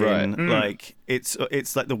engine, right. Like it's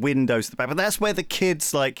like the windows at the back. But that's where the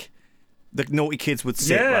kids, like the naughty kids, would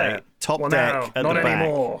sit, right? Top deck at not the back.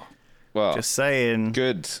 Anymore. Well, just saying.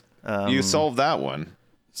 Good. You solved that one.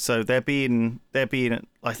 So they're being.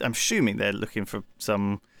 I'm assuming they're looking for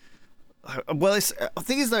some. Well, the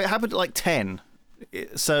thing is though, it happened at like 10.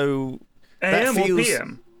 So AM or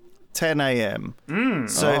PM? 10 a.m.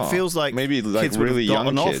 So it feels like maybe like kids really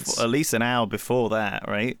young kids. off at least an hour before that,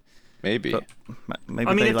 right? Maybe. But maybe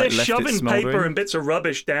I mean, if they're left shoving smoldering. paper and bits of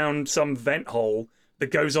rubbish down some vent hole that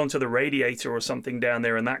goes onto the radiator or something down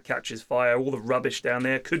there and that catches fire, all the rubbish down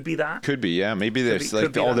there, could be that. Could be, yeah. Maybe there's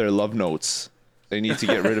like all their love notes. They need to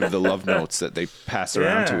get rid of the love notes that they pass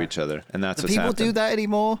around to each other, and that's what's happening. People do that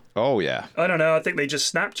anymore? Oh yeah. I don't know. I think they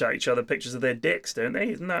just Snapchat each other pictures of their dicks, don't they?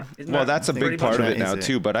 Isn't well, that's a big part of it now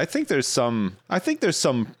too. But I think there's some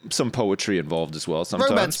poetry involved as well. Sometimes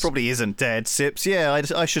romance probably isn't dead, Sips. Yeah,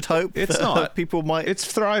 I should hope it's not. People might. It's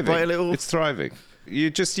thriving. Write a little... It's thriving.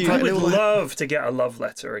 I would love to get a love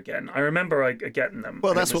letter again. I remember getting them.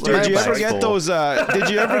 Well, that's what. Did you ever get those? Did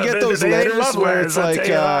you ever get those letters where it's like,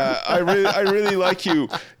 I really like you.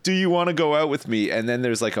 Do you want to go out with me? And then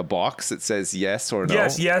there's like a box that says yes or no.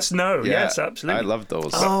 Yes, no. Yeah, yes, absolutely. I love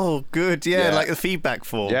those. Oh, good. Yeah, like the feedback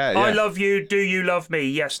form. Yeah. I love you. Do you love me?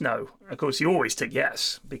 Yes, no. Of course, you always tick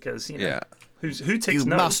yes because who ticks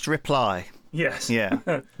no? You must reply. Yes. Yeah.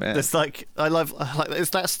 It's like I like it's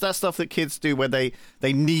that stuff that kids do where they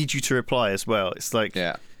need you to reply as well. It's like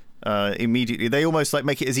immediately they almost like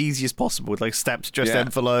make it as easy as possible with like stamped addressed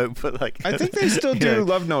envelope. But like I think they still do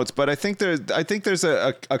love notes, but I think there's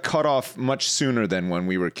a cutoff much sooner than when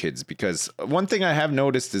we were kids, because one thing I have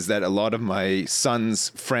noticed is that a lot of my son's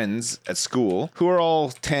friends at school, who are all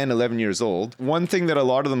 10, 11 years old, one thing that a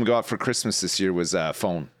lot of them got for Christmas this year was a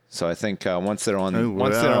phone. So I think once they're on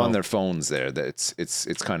their phones, that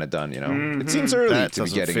it's kind of done. You know, It seems early to be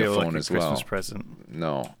getting a phone as well. Christmas present.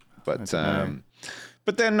 No, but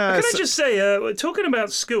then can I just say, talking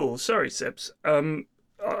about school? Sorry, Sips. Go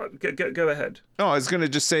ahead. No, I was going to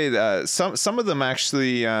just say that some of them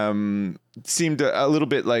actually seemed a little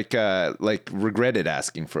bit like regretted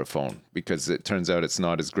asking for a phone, because it turns out it's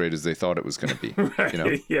not as great as they thought it was going to be. Right. You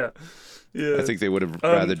know? Yeah. I think they would have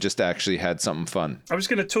rather just actually had something fun. I was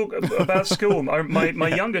going to talk about school. My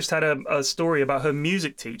youngest had a story about her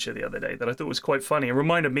music teacher the other day that I thought was quite funny. It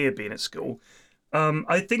reminded me of being at school.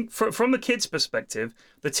 I think from the kids' perspective,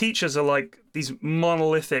 the teachers are like these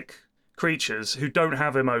monolithic creatures who don't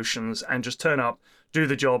have emotions and just turn up, do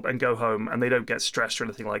the job, and go home, and they don't get stressed or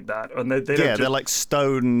anything like that. And they're like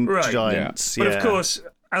stone giants. Yeah. But of course,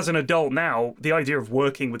 as an adult now, the idea of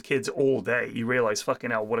working with kids all day, you realise,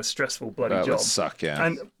 fucking hell, what a stressful bloody job. That would suck, yeah.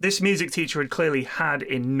 And this music teacher had clearly had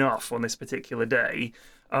enough on this particular day.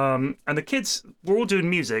 And the kids were all doing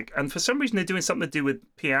music, and for some reason they're doing something to do with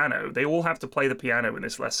piano. They all have to play the piano in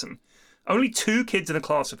this lesson. Only 2 kids in the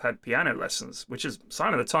class have had piano lessons, which is a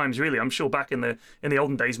sign of the times, really. I'm sure back in the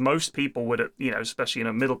olden days, most people would, especially in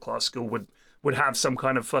a middle class school, would have some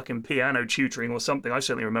kind of fucking piano tutoring or something. I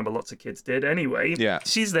certainly remember lots of kids did. Anyway,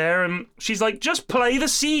 she's there and she's like, just play the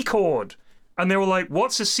C chord. And they were like,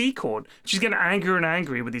 what's a C chord? She's getting angrier and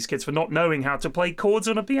angrier with these kids for not knowing how to play chords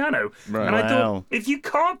on a piano. Right. And I thought, if you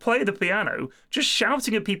can't play the piano, just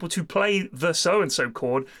shouting at people to play the so-and-so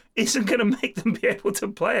chord isn't going to make them be able to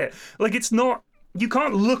play it. Like, it's not... You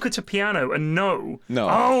can't look at a piano and know. No.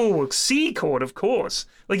 Oh, C chord, of course.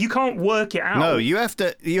 Like, you can't work it out. No, you have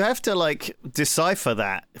to like decipher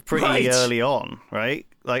that pretty early on, right?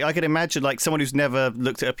 Like, I could imagine like someone who's never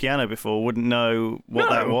looked at a piano before wouldn't know what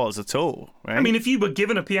that was at all, right? I mean, if you were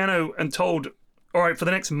given a piano and told, all right, for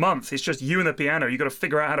the next month, it's just you and the piano. You got to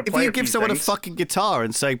figure out how to play. If you give someone things. a fucking guitar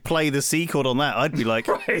and say play the C chord on that, I'd be like,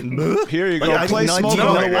 Right. Here you go. Like, Play Smoke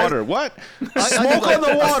on the Water. What? Smoke on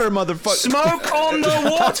the Water, motherfucker. Smoke on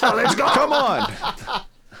the water. Let's go. Come on.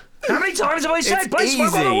 How many times have I said It's play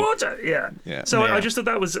Smoke on the easy. Water? Yeah. Yeah. So Yeah. I just thought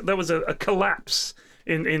that was a collapse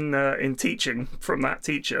in teaching from that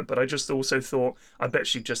teacher, but I just also thought I bet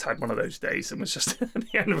she just had one of those days and was just at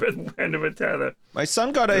the end of a tether. My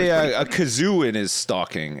son got a kazoo in his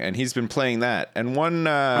stocking, and he's been playing that. And one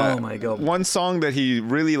Oh my God. one song that he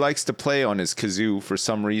really likes to play on his kazoo for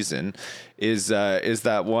some reason is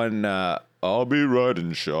that one. I'll be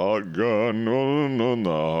riding shotgun on the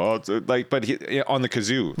hot, like, but on the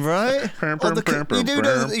kazoo. right? You do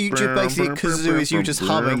know that you just basically kazoo is you just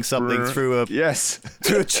humming something through a Yes.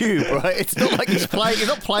 through a tube, right? It's not like he's playing. He's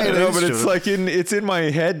not playing. No, an but it's instrument. like it's in my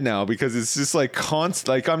head now because it's just like constant.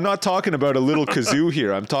 Like I'm not talking about a little kazoo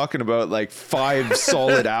here. I'm talking about like 5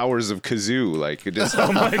 solid hours of kazoo. Like it just.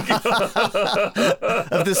 Oh my God.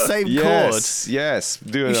 of the same Yes, yes.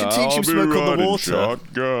 Doing You should teach him I'll be Smoke on the riding Water.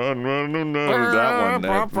 Shotgun,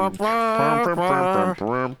 that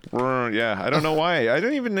one. Yeah, I don't know why. I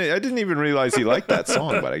didn't even realize he liked that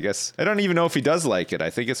song, but I guess I don't even know if he does like it. I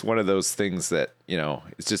think it's one of those things that,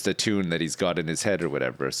 it's just a tune that he's got in his head or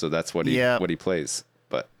whatever. So that's what he plays.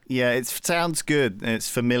 But Yeah, it sounds good and it's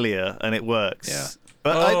familiar and it works. Yeah.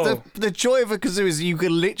 But the joy of a kazoo is you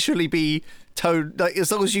can literally be toned, like,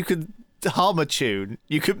 as long as you can hum a tune,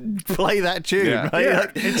 you can play that tune, Yeah. right? Yeah,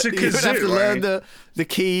 Like, it's a you don't have to kazoo, learn right? the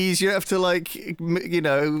keys. You don't have to, like,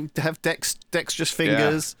 have dexterous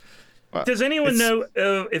fingers. Does anyone know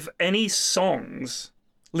if any songs,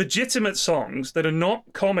 legitimate songs that are not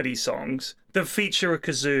comedy songs, that feature a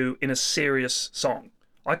kazoo in a serious song?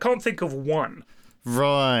 I can't think of one.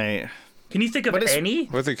 Right. Can you think of any?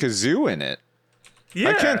 with a kazoo in it. Yeah.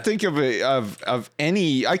 I can't think of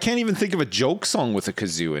any. I can't even think of a joke song with a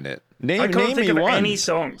kazoo in it. I Name can't think me of one. any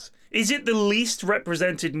songs. Is it the least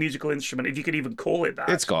represented musical instrument, if you could even call it that?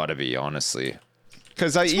 It's got to be, honestly.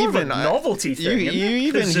 Because more of a novelty thing. You isn't it?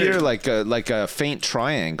 even Kazoo. hear like a faint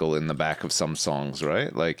triangle in the back of some songs,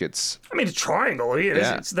 right? Like it's I mean, a triangle.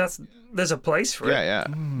 Yeah. There's a place for it. yeah.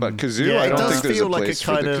 But kazoo, Yeah, I it don't does think there's feel a like a place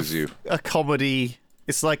for kind the of kazoo. a comedy.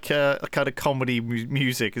 It's like a kind of comedy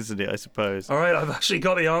music, isn't it? I suppose. All right, I've actually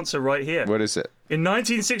got the answer right here. What is it? In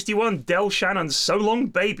 1961, Del Shannon's "So Long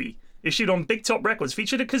Baby," issued on Big Top Records,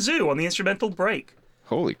 featured a kazoo on the instrumental break.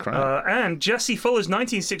 Holy crap! And Jesse Fuller's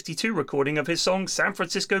 1962 recording of his song "San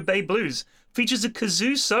Francisco Bay Blues" features a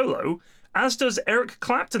kazoo solo, as does Eric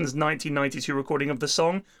Clapton's 1992 recording of the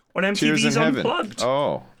song on Tears in MTV's Heaven. Unplugged.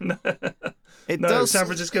 Oh It No, does. San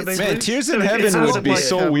Francisco Bay man, Blues. Tears in It Heaven sounds would be like,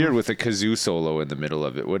 so weird with a kazoo solo in the middle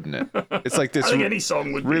of it, wouldn't it? It's like this I think any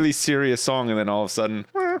song would really serious song, and then all of a sudden,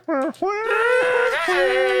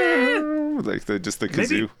 like just the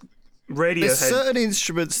kazoo. be. Radiohead. There's certain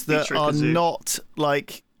instruments that feature a are kazoo. not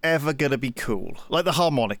like ever gonna be cool, like the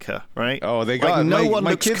harmonica, right? Oh, they Like, got no my, one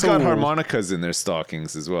my looks kids got cool. harmonicas in their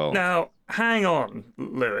stockings as well. Now, hang on,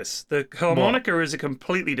 Lewis. The harmonica is a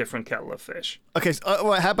completely different kettle of fish. Okay, so,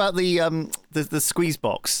 right, how about the squeeze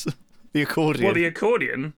box, the accordion? Well, the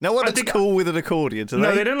accordion. no one I looks think- cool with an accordion, do No,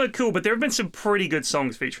 they? they don't look cool, but there have been some pretty good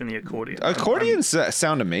songs featuring the accordion. Accordions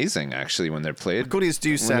sound amazing actually when they're played. Accordions do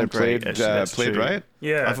when sound they're great. played, actually, that's played true. right.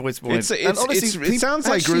 Yeah. I've always wanted. It's and honestly, it people sounds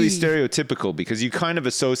like really actually- stereotypical because you kind of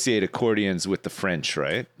associate accordions with the French,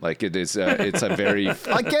 right? Like it's a very.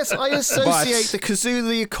 I guess I associate the kazoo,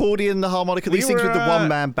 the accordion, the harmonica, these things with the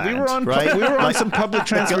one-man band. We were on right? we were on some public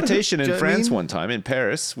transportation Do in you know what I France mean? one time in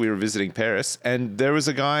Paris. We were visiting Paris, and there was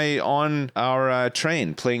a guy on our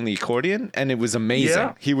train playing the accordion, and it was amazing.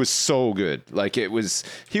 Yeah. He was so good. Like he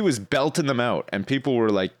was belting them out, and people were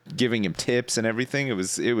like giving him tips and everything. It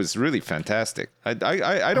was really fantastic.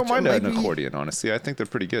 I don't mind an maybe- accordion, honestly. I think they're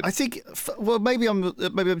pretty good. I think, well, maybe I'm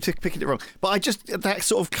picking it wrong, but I just that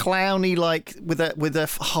sort of clowny, like with a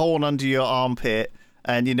hole under your armpit,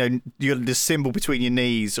 and you're the cymbal between your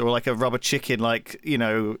knees, or like a rubber chicken, like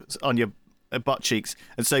on your butt cheeks,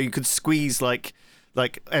 and so you could squeeze like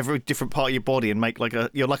every different part of your body and make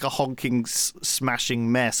you're like a honking, smashing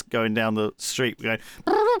mess going down the street, going.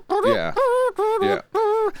 Yeah.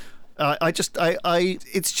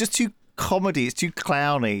 It's just too comedy. It's too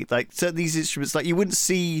clowny. Like certain these instruments, like you wouldn't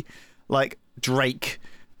see like Drake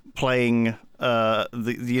playing the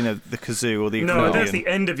kazoo or the No, accordion. that's the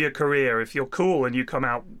end of your career. If you're cool and you come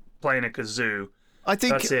out playing a kazoo, I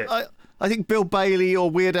think that's it. I think Bill Bailey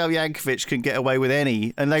or Weird Al Yankovic can get away with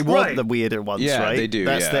any, and they want Right. the weirder ones, Yeah, right? they do.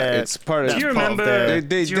 That's yeah. their. It's part of. Do you part of remember- their-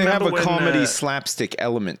 They Do you have a remember when, comedy slapstick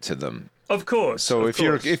element to them. Of course. So of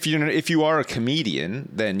course. if you are a comedian,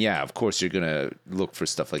 then yeah, of course you're gonna look for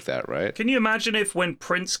stuff like that, right? Can you imagine if when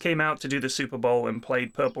Prince came out to do the Super Bowl and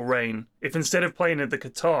played Purple Rain, if instead of playing the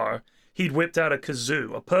guitar, he'd whipped out a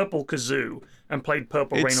kazoo, a purple kazoo, and played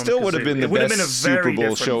Purple Rain on the kazoo? It still would have been the best Super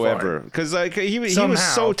Bowl show vibe. ever. Because like he was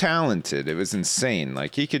so talented, it was insane.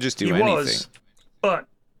 Like he could just do anything. Was, but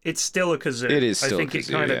it's still a kazoo. It is still I think a kazoo,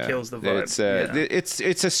 it kind of kills the vibe.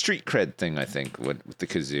 It's a street cred thing, I think, with the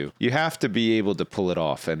kazoo. You have to be able to pull it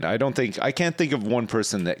off, and I can't think of one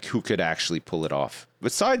person who could actually pull it off.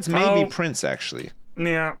 Besides maybe Prince, actually.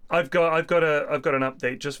 Yeah, I've got an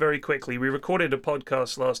update just very quickly. We recorded a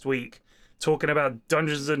podcast last week talking about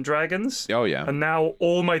Dungeons and Dragons. Oh yeah. And now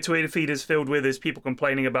all my Twitter feed is filled with people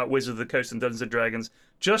complaining about Wizards of the Coast and Dungeons and Dragons.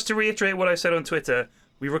 Just to reiterate what I said on Twitter,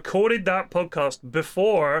 we recorded that podcast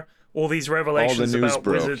before all these revelations about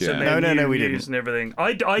broke, Wizards yeah. and their No, new we news didn't. and everything.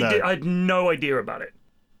 I had no idea about it.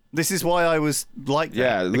 This is why I was like that.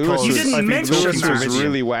 Yeah, because You didn't mention Lewis that. was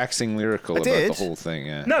really waxing lyrical about did. the whole thing.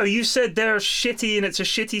 Yeah. No, you said they're shitty and it's a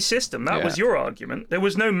shitty system. That was your argument. There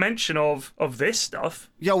was no mention of this stuff.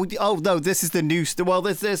 Yeah. Oh no, this is the new. Well,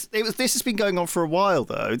 this has been going on for a while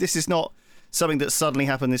though. This is not something that suddenly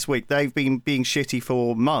happened this week. They've been being shitty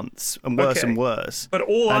for months and worse and worse.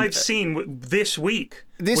 But I've seen this week.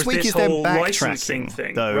 This week is whole them licensing backtracking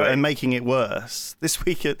thing, though right? and making it worse. This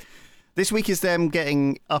week is them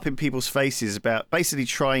getting up in people's faces about basically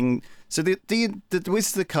trying. So the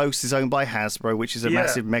Wizards of the Coast is owned by Hasbro, which is a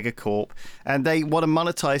massive megacorp, and they want to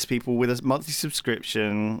monetize people with a monthly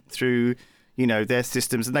subscription through their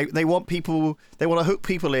systems, and they want to hook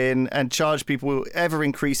people in and charge people ever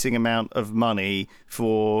increasing amount of money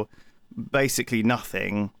for basically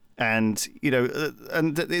nothing. And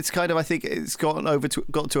and it's kind of, I think it's got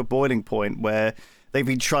to a boiling point where they've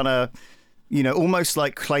been trying to almost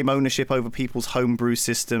like claim ownership over people's homebrew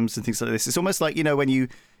systems and things like this. It's almost like it's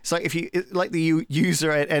like the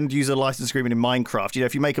end user license agreement in Minecraft.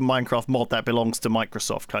 If you make a Minecraft mod, that belongs to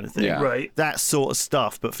Microsoft, kind of thing. Yeah. Right. That sort of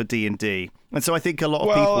stuff, but for D&D. And so I think a lot of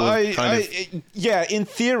people yeah, in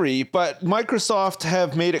theory, but Microsoft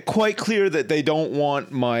have made it quite clear that they don't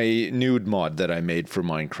want my nude mod that I made for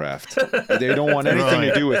Minecraft. They don't want anything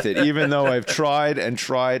to do with it, even though I've tried and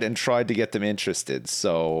tried and tried to get them interested.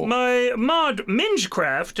 So my mod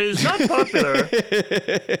Mingecraft is not popular.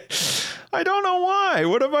 I don't know why.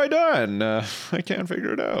 What have I done? I can't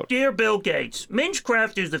figure it out. Dear Bill Gates,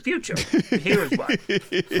 Mingecraft is the future. Here's why.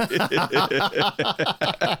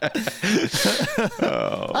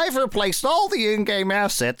 I've replaced all the in-game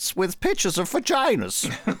assets with pictures of vaginas.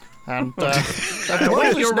 And the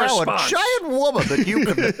world is now a giant woman that you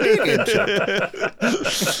can dig into.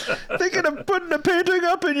 Thinking of putting a painting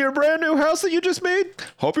up in your brand new house that you just made?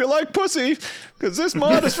 Hope you like pussy, because this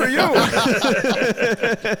mod is for you.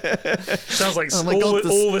 Sounds like all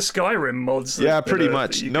the Skyrim mods. Yeah, pretty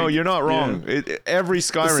much. No, you're not wrong. Yeah. Every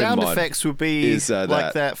Skyrim the sound mod effects would be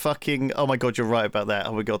like that fucking. Oh my god, you're right about that.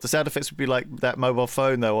 Oh my god, the sound effects would be like that mobile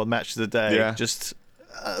phone though on Match of the Day. Yeah. Just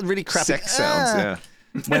really crappy sex sounds. Yeah.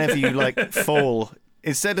 Whenever you fall,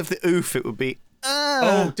 instead of the oof, it would be.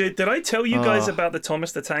 Oh, did I tell you guys about the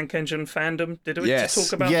Thomas the Tank Engine fandom? Did we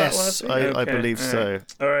talk about that last week? I believe so.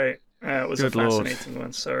 All right. It was Good a fascinating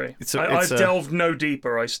one. Sorry, I've delved no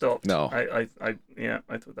deeper. I stopped. No, I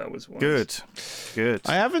thought that was one. Good.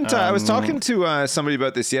 I haven't. I was talking to somebody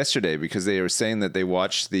about this yesterday because they were saying that they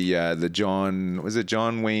watched the John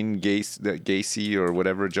Wayne Gacy or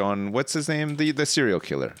whatever John. What's his name? The serial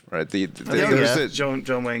killer, right? John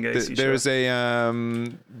Wayne Gacy.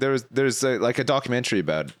 There's like a documentary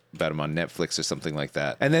about him on Netflix or something like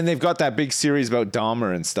that. And then they've got that big series about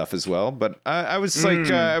Dahmer and stuff as well. But I was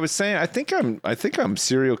saying, I think I'm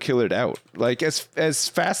serial killered out. Like as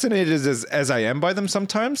fascinated as I am by them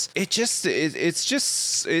sometimes, it's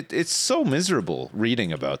so miserable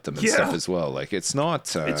reading about them and stuff as well. Like it's not,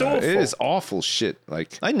 it's awful. It is awful shit.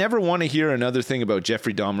 Like I never want to hear another thing about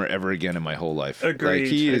Jeffrey Dahmer ever again in my whole life. Agreed.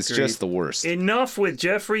 Like he is just the worst. Enough with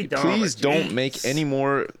Jeffrey Dahmer. Please don't make any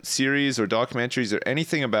more series or documentaries or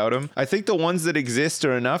anything about him. I think the ones that exist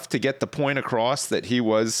are enough to get the point across that he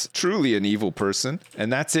was truly an evil person,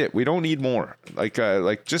 and that's it. We don't need more.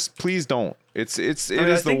 Like just please don't. It is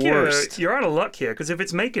the worst. You're out of luck here because if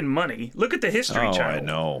it's making money, look at the History Channel. I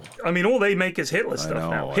know. I mean, all they make is Hitler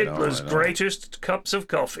stuff now. Hitler's I know. greatest cups of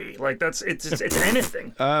coffee. Like it's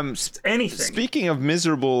anything. It's anything. Speaking of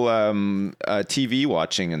miserable TV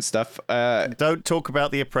watching and stuff, don't talk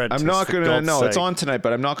about The Apprentice. I'm not going to. No, sake. it's on tonight,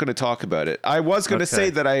 but I'm not going to talk about it. I was going to say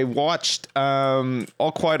that I watched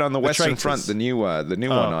All Quiet on the Western Front, the new one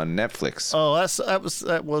on Netflix. Oh,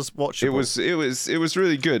 that was watchable. It was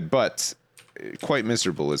really good, but quite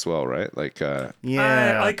miserable as well, right? Like,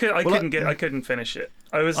 Yeah. I couldn't finish it.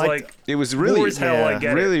 I was like, it was really War is Hell. I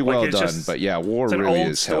get really it. well it's done, just- but yeah, War it's an really old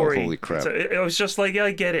is story. hell. Holy crap! It was just like, yeah,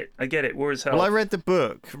 I get it. War is Hell. Well, I read the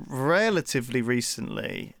book relatively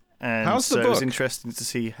recently, and How's the so it was book? interesting to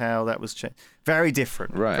see how that was changed. Very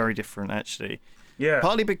different, Right. Very different, actually. Yeah.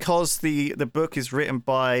 Partly because the book is written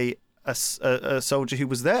by a soldier who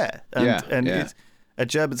was there, and it's a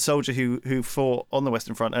German soldier who fought on the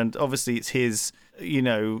Western Front, and obviously it's his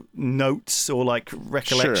notes or like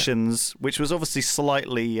recollections, which was obviously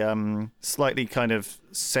slightly kind of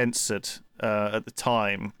censored at the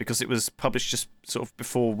time because it was published just sort of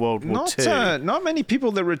before World War II. Not many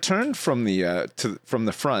people that returned from the from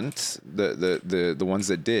the front, the ones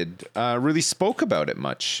that did, really spoke about it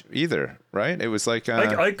much either, right? It was like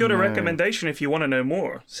I got a recommendation if you want to know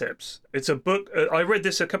more, Sips. It's a book. I read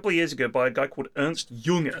this a couple of years ago by a guy called Ernst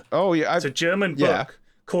Junge. Oh yeah, it's a German book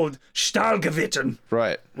called Stahlgewittern,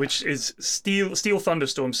 right? Which is steel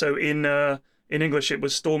thunderstorm. So in English it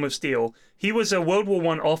was Storm of Steel. He was a World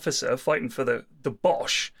War I officer fighting for the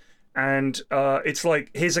Bosch, and it's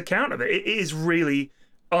like his account of it. It is really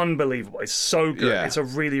unbelievable. It's so good. Yeah. It's a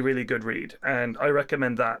really, really good read, and I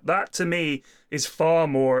recommend that. That to me is far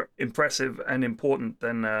more impressive and important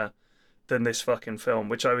than this fucking film.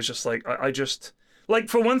 Which I was just like, I just like,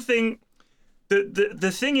 for one thing.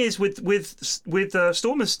 The thing is with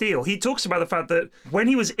Storm of Steel, he talks about the fact that when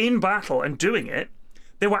he was in battle and doing it,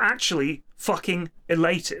 they were actually fucking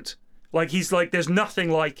elated. Like, he's like, there's nothing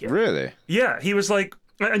like it. Really? Yeah, he was like,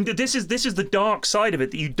 and this is the dark side of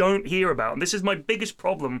it that you don't hear about. And this is my biggest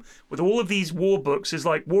problem with all of these war books is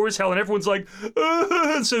like, War is Hell, and everyone's like,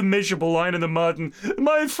 so miserable, lying in the mud, and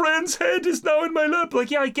my friend's head is now in my lap.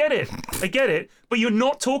 Like, yeah, I get it. But you're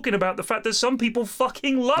not talking about the fact that some people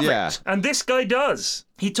fucking love it. And this guy does.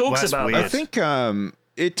 He talks about weird. that. I think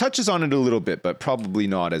it touches on it a little bit, but probably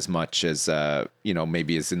not as much as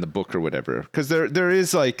maybe as in the book or whatever. Because there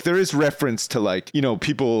is reference to like,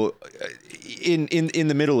 people in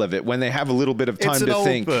the middle of it when they have a little bit of time to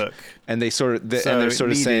think, book. and they're sort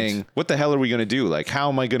of saying, what the hell are we going to do? Like, how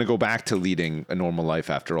am I going to go back to leading a normal life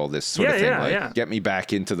after all this sort of thing? Get me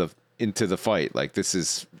back into the fight. Like, this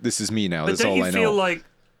is me now. But That's all I know. don't you feel like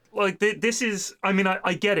this is, I mean,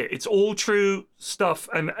 I get it. It's all true stuff.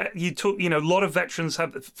 And a lot of veterans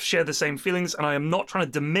share the same feelings. And I am not trying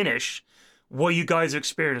to diminish what you guys have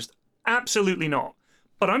experienced. Absolutely not.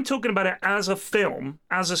 But I'm talking about it as a film,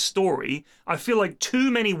 as a story. I feel like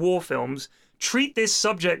too many war films treat this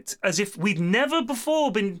subject as if we've never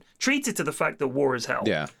before been treated to the fact that war is hell.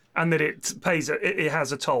 Yeah. And that it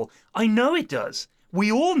has a toll. I know it does.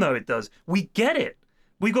 We all know it does. We get it.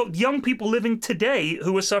 We've got young people living today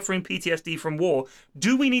who are suffering PTSD from war.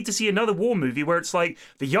 Do we need to see another war movie where it's like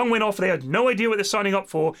the young went off, they had no idea what they're signing up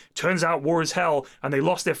for, turns out war is hell, and they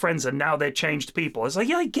lost their friends and now they're changed people? It's like,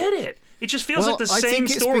 yeah, I get it. It just feels like the same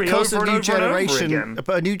story over and over and over again.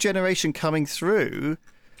 But a new generation coming through.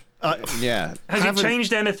 Has it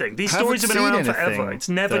changed anything? These stories have been around forever. It's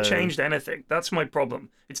never changed anything. That's my problem.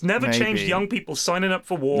 It's never changed young people signing up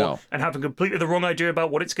for war and having completely the wrong idea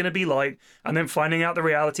about what it's going to be like, and then finding out the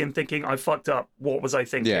reality and thinking, I fucked up. What was I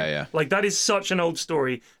thinking? Yeah. Like, that is such an old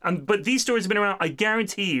story. But these stories have been around, I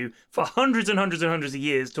guarantee you, for hundreds and hundreds and hundreds of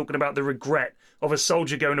years, talking about the regret of a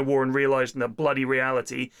soldier going to war and realizing the bloody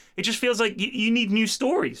reality. It just feels like you need new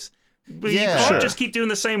stories. But you can't just keep doing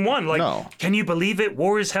the same one. Like, can you believe it?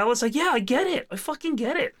 War is hell. It's like, yeah, I get it. I fucking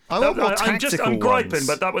get it. I'm griping,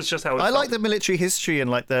 but that was just how it felt. I like the military history and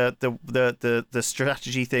like the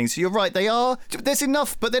strategy things. You're right. They are. There's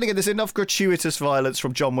enough, but then again, there's enough gratuitous violence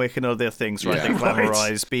from John Wick and other things, right? That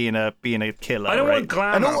glamorize being a killer. I don't want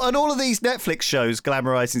glamour. And all of these Netflix shows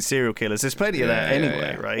glamorizing serial killers. There's plenty of that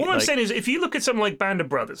anyway, right? All I'm saying is, if you look at something like Band of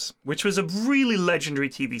Brothers, which was a really legendary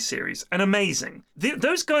TV series and amazing,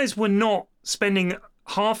 those guys were not spending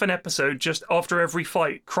half an episode just after every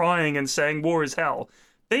fight crying and saying war is hell.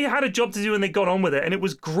 They had a job to do and they got on with it, and it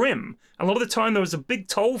was grim. A lot of the time there was a big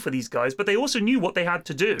toll for these guys, but they also knew what they had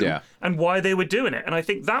to do and why they were doing it. And I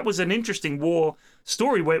think that was an interesting war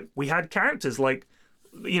story where we had characters like,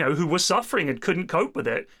 who were suffering and couldn't cope with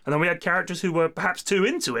it. And then we had characters who were perhaps too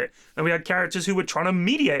into it. And we had characters who were trying to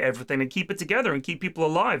mediate everything and keep it together and keep people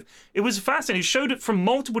alive. It was fascinating. It showed it from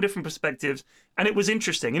multiple different perspectives, and it was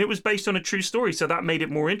interesting. And it was based on a true story, so that made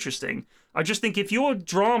it more interesting. I just think if your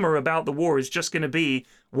drama about the war is just going to be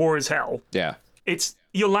war is hell,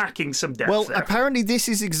 you're lacking some depth. Well, there. apparently this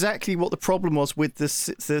is exactly what the problem was with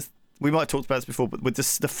the we might have talked about this before, but with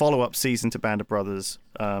the follow-up season to Band of Brothers.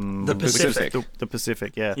 The Pacific. The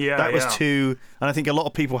Pacific, that was too... And I think a lot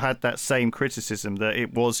of people had that same criticism, that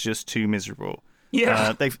it was just too miserable.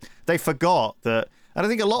 Yeah. They forgot that, and I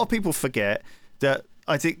think a lot of people forget that.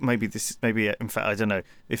 I think in fact, I don't know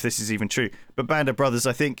if this is even true, but Band of Brothers,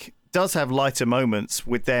 I think, does have lighter moments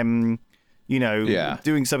with them,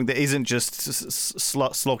 doing something that isn't just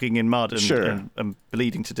slogging in mud and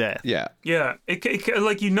bleeding to death. Yeah. Yeah.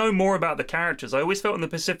 Like, more about the characters. I always felt in the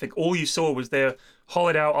Pacific, all you saw was their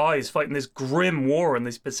hollowed out eyes fighting this grim war in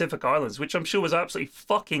these Pacific Islands, which I'm sure was absolutely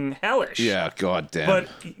fucking hellish. Yeah, god damn. But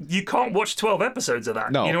you can't watch 12 episodes of that.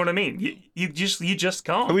 No. You know what I mean? You just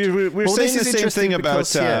can't. We were saying the same thing about,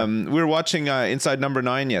 because, we were watching Inside Number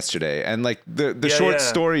 9 yesterday, and like the short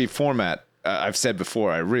story format, I've said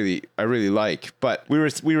before, I really like, but we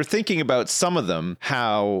were thinking about some of them,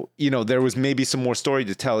 how, there was maybe some more story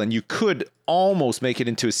to tell, and you could almost make it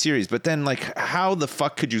into a series, but then like, how the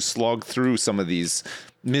fuck could you slog through some of these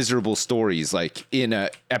miserable stories like in a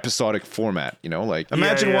episodic format? Like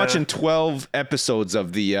imagine watching 12 episodes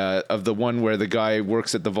of the one where the guy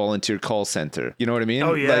works at the volunteer call center. You know what I mean?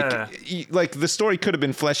 Oh yeah. Like the story could have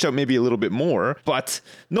been fleshed out maybe a little bit more, but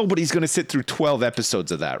nobody's going to sit through 12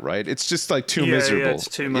 episodes of that, right? It's just like too miserable. Yeah, it's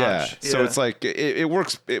too much. Yeah. So it's like it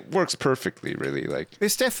works perfectly, really. Like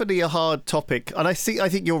it's definitely a hard topic, and I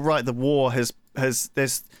think you're right. The war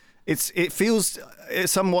it feels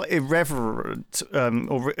somewhat irreverent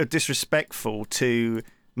or disrespectful to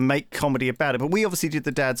make comedy about it. But we obviously did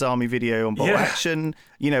the Dad's Army video on Bolt Action.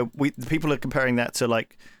 People are comparing that to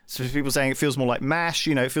like, so people saying it feels more like MASH.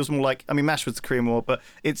 It feels more like, MASH was the Korean War, but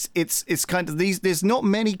it's kind of these. There's not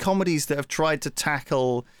many comedies that have tried to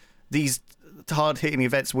tackle these hard hitting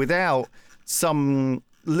events without some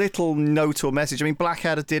little note or message.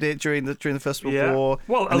 Blackadder did it during the First World War.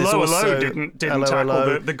 Well, Hello didn't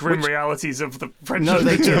tackle the grim realities of the French. No,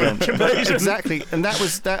 they didn't. Exactly, and that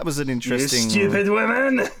was an interesting. You stupid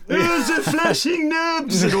women, who's the flashing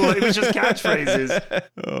nubs? And all, it was just catchphrases.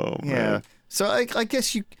 Oh man. Yeah. So I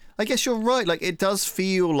guess you're right. Like it does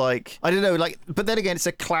feel like, I don't know. Like, but then again, it's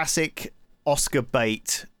a classic Oscar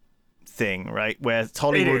bait thing, right? Where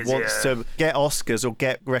Hollywood wants to get Oscars or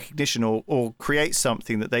get recognition or create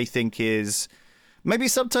something that they think is maybe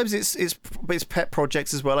sometimes it's pet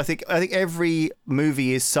projects as well. I think every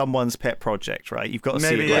movie is someone's pet project, right? You've got to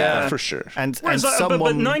see it. Yeah, for sure. But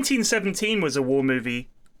 1917 was a war movie,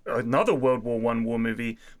 another World War I war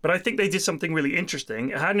movie, but I think they did something really interesting.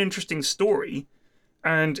 It had an interesting story,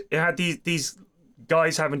 and it had these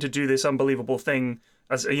guys having to do this unbelievable thing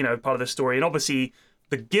as part of the story, and obviously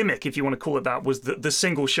the gimmick, if you want to call it that, was the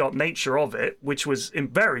single shot nature of it, which was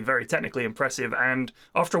very, very technically impressive. And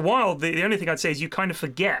after a while, the only thing I'd say is you kind of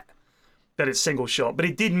forget that it's single shot, but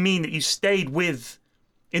it did mean that you stayed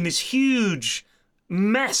in this huge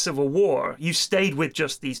mess of a war, you stayed with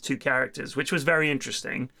just these two characters, which was very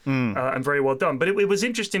interesting and very well done. But it was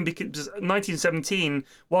interesting because 1917,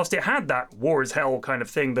 whilst it had that war is hell kind of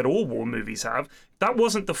thing that all war movies have, that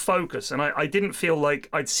wasn't the focus. And I didn't feel like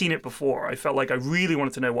I'd seen it before. I felt like I really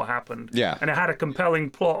wanted to know what happened. Yeah. And it had a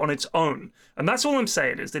compelling plot on its own. And that's all I'm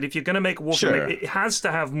saying, is that if you're going to make a war film, it has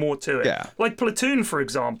to have more to it. Yeah. Like Platoon, for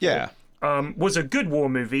example, was a good war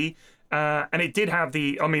movie. And it did have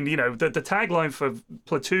the tagline for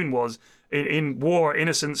Platoon was, in war,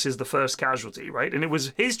 innocence is the first casualty, right? And it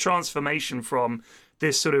was his transformation from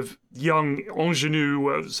this sort of young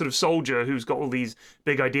ingenue sort of soldier who's got all these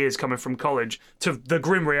big ideas coming from college to the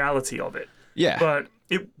grim reality of it. Yeah. But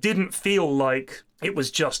it didn't feel like it was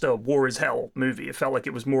just a war is hell movie. It felt like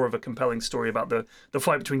it was more of a compelling story about the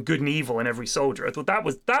fight between good and evil in every soldier. I thought that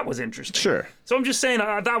was interesting. Sure. So I'm just saying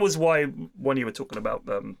that was why when you were talking about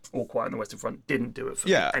All Quiet on the Western Front didn't do it for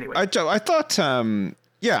me. Anyway. I thought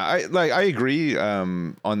I agree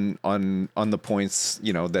on the points,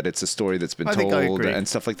 that it's a story that's been told and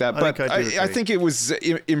stuff like that. But I think it was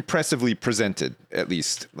impressively presented, at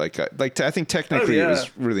least. I think technically it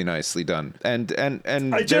was really nicely done, and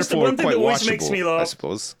therefore quite watchable, I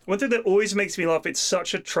suppose. One thing that always makes me laugh, it's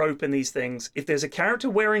such a trope in these things. If there's a character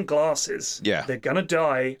wearing glasses, they're gonna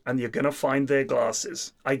die, and you're gonna find their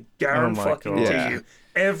glasses. I guarantee you.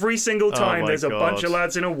 Every single time there's a bunch of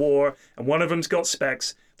lads in a war and one of them's got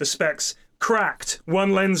specs, the specs cracked,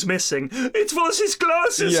 one lens missing. It was his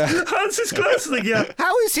glasses. Hans's glasses.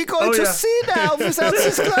 How is he going to see now without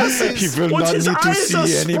his glasses? He will not need to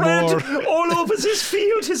see anymore. All over his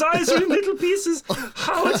field. His eyes are in little pieces.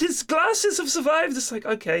 How would his glasses have survived? It's like,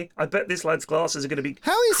 okay, I bet this lad's glasses are going to be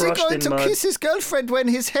How is he going to kiss his girlfriend when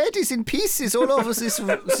his head is in pieces all over this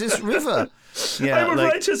river? Yeah, I will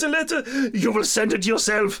write us a letter. You will send it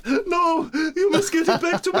yourself. No, you must get it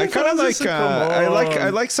back to my I kind of like Come I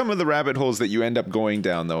on. like some of the rabbit holes that you end up going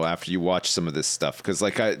down though after you watch some of this stuff, because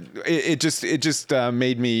like it just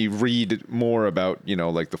made me read more about, you know,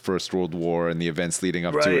 like the First World War and the events leading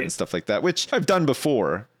up to it Right. and stuff like that, which I've done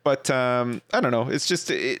before, but I don't know, it's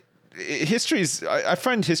just history's I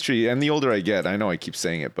find history, and the older I get, I know I keep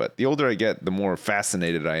saying it, but the older I get, the more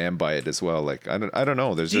fascinated I am by it as well. Like I don't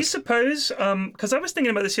know, there's Do you just suppose, because I was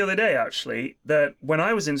thinking about this the other day, actually, that when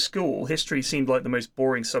I was in school, history seemed like the most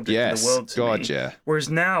boring subject in Yes, the world to God, me. yeah. Whereas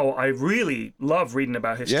now I really love reading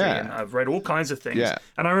about history, Yeah. and I've read all kinds of things. Yeah.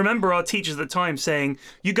 And I remember our teachers at the time saying,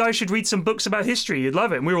 you guys should read some books about history, you'd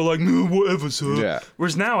love it. And we were like, no, whatever, sir. Yeah.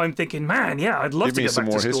 Whereas now I'm thinking, man, yeah, I'd love Give to me get some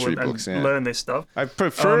back more to school history and books, yeah. learn this stuff. I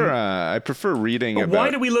prefer reading But about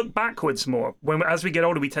why do we look backwards more? When as we get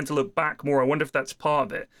older, we tend to look back more. I wonder if that's part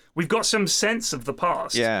of it. We've got some sense of the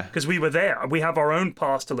past, Yeah. because we were there. We have our own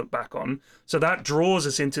past to look back on, so that draws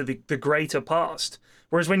us into the greater past.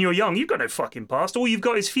 Whereas when you're young, you've got no fucking past. All you've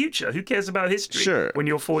got is future. Who cares about history? Sure. When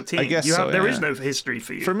you're 14, I guess there so, is yeah. no history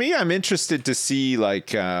for you. For me, I'm interested to see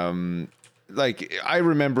like I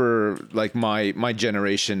remember like my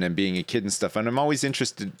generation and being a kid and stuff, and I'm always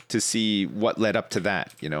interested to see what led up to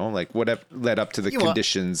that, you know, like what led up to the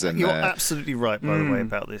conditions. And You're absolutely right, by the way,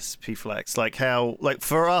 about this, P-Flax. Like how, like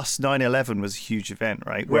for us, 9/11 was a huge event,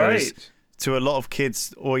 right? Whereas Right. to a lot of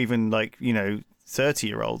kids, or even like, you know,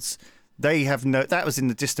 30-year-olds, they have that was in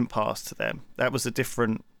the distant past to them. That was a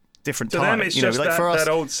different to time. them, it's you know, just like for us,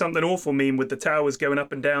 that old something awful meme with the towers going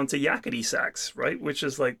up and down to yakety sax, right? Which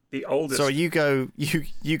is like the oldest. Sorry, you go,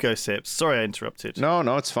 Sips. Sorry, I interrupted. no,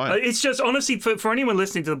 it's fine. It's just, honestly, for anyone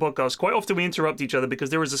listening to the podcast, quite often we interrupt each other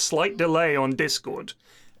because there is a slight delay on Discord.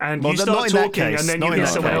 And Well, you not start in that talking, case, and then not you in hear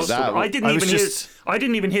that someone case. else talk. I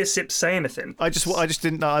didn't even hear Sips say anything. I just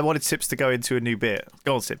didn't know. I wanted Sips to go into a new bit.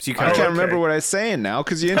 Go on, Sips. You I can. can't okay. remember what I was saying now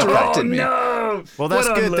because you interrupted me. No! Well, that's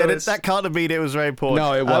Well done, good. Then Lewis. that can't have been. It was very important.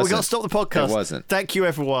 No, it We wasn't. got to stop the podcast. It wasn't. Thank you,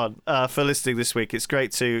 everyone, for listening this week. It's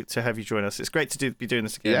great to have you join us. It's great to be doing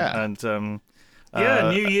this again. Yeah. And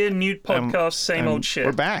New year, new podcast, same old shit.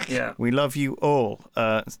 we're back. Yeah. we love you all.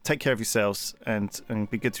 Take care of yourselves and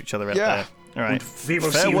be good to each other out Yeah. there. All right. We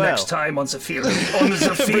will see you Farewell. next time on the field. On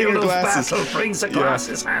the field of glasses. battle. Brings the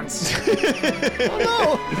glasses, Hans.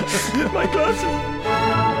 Oh no! My glasses.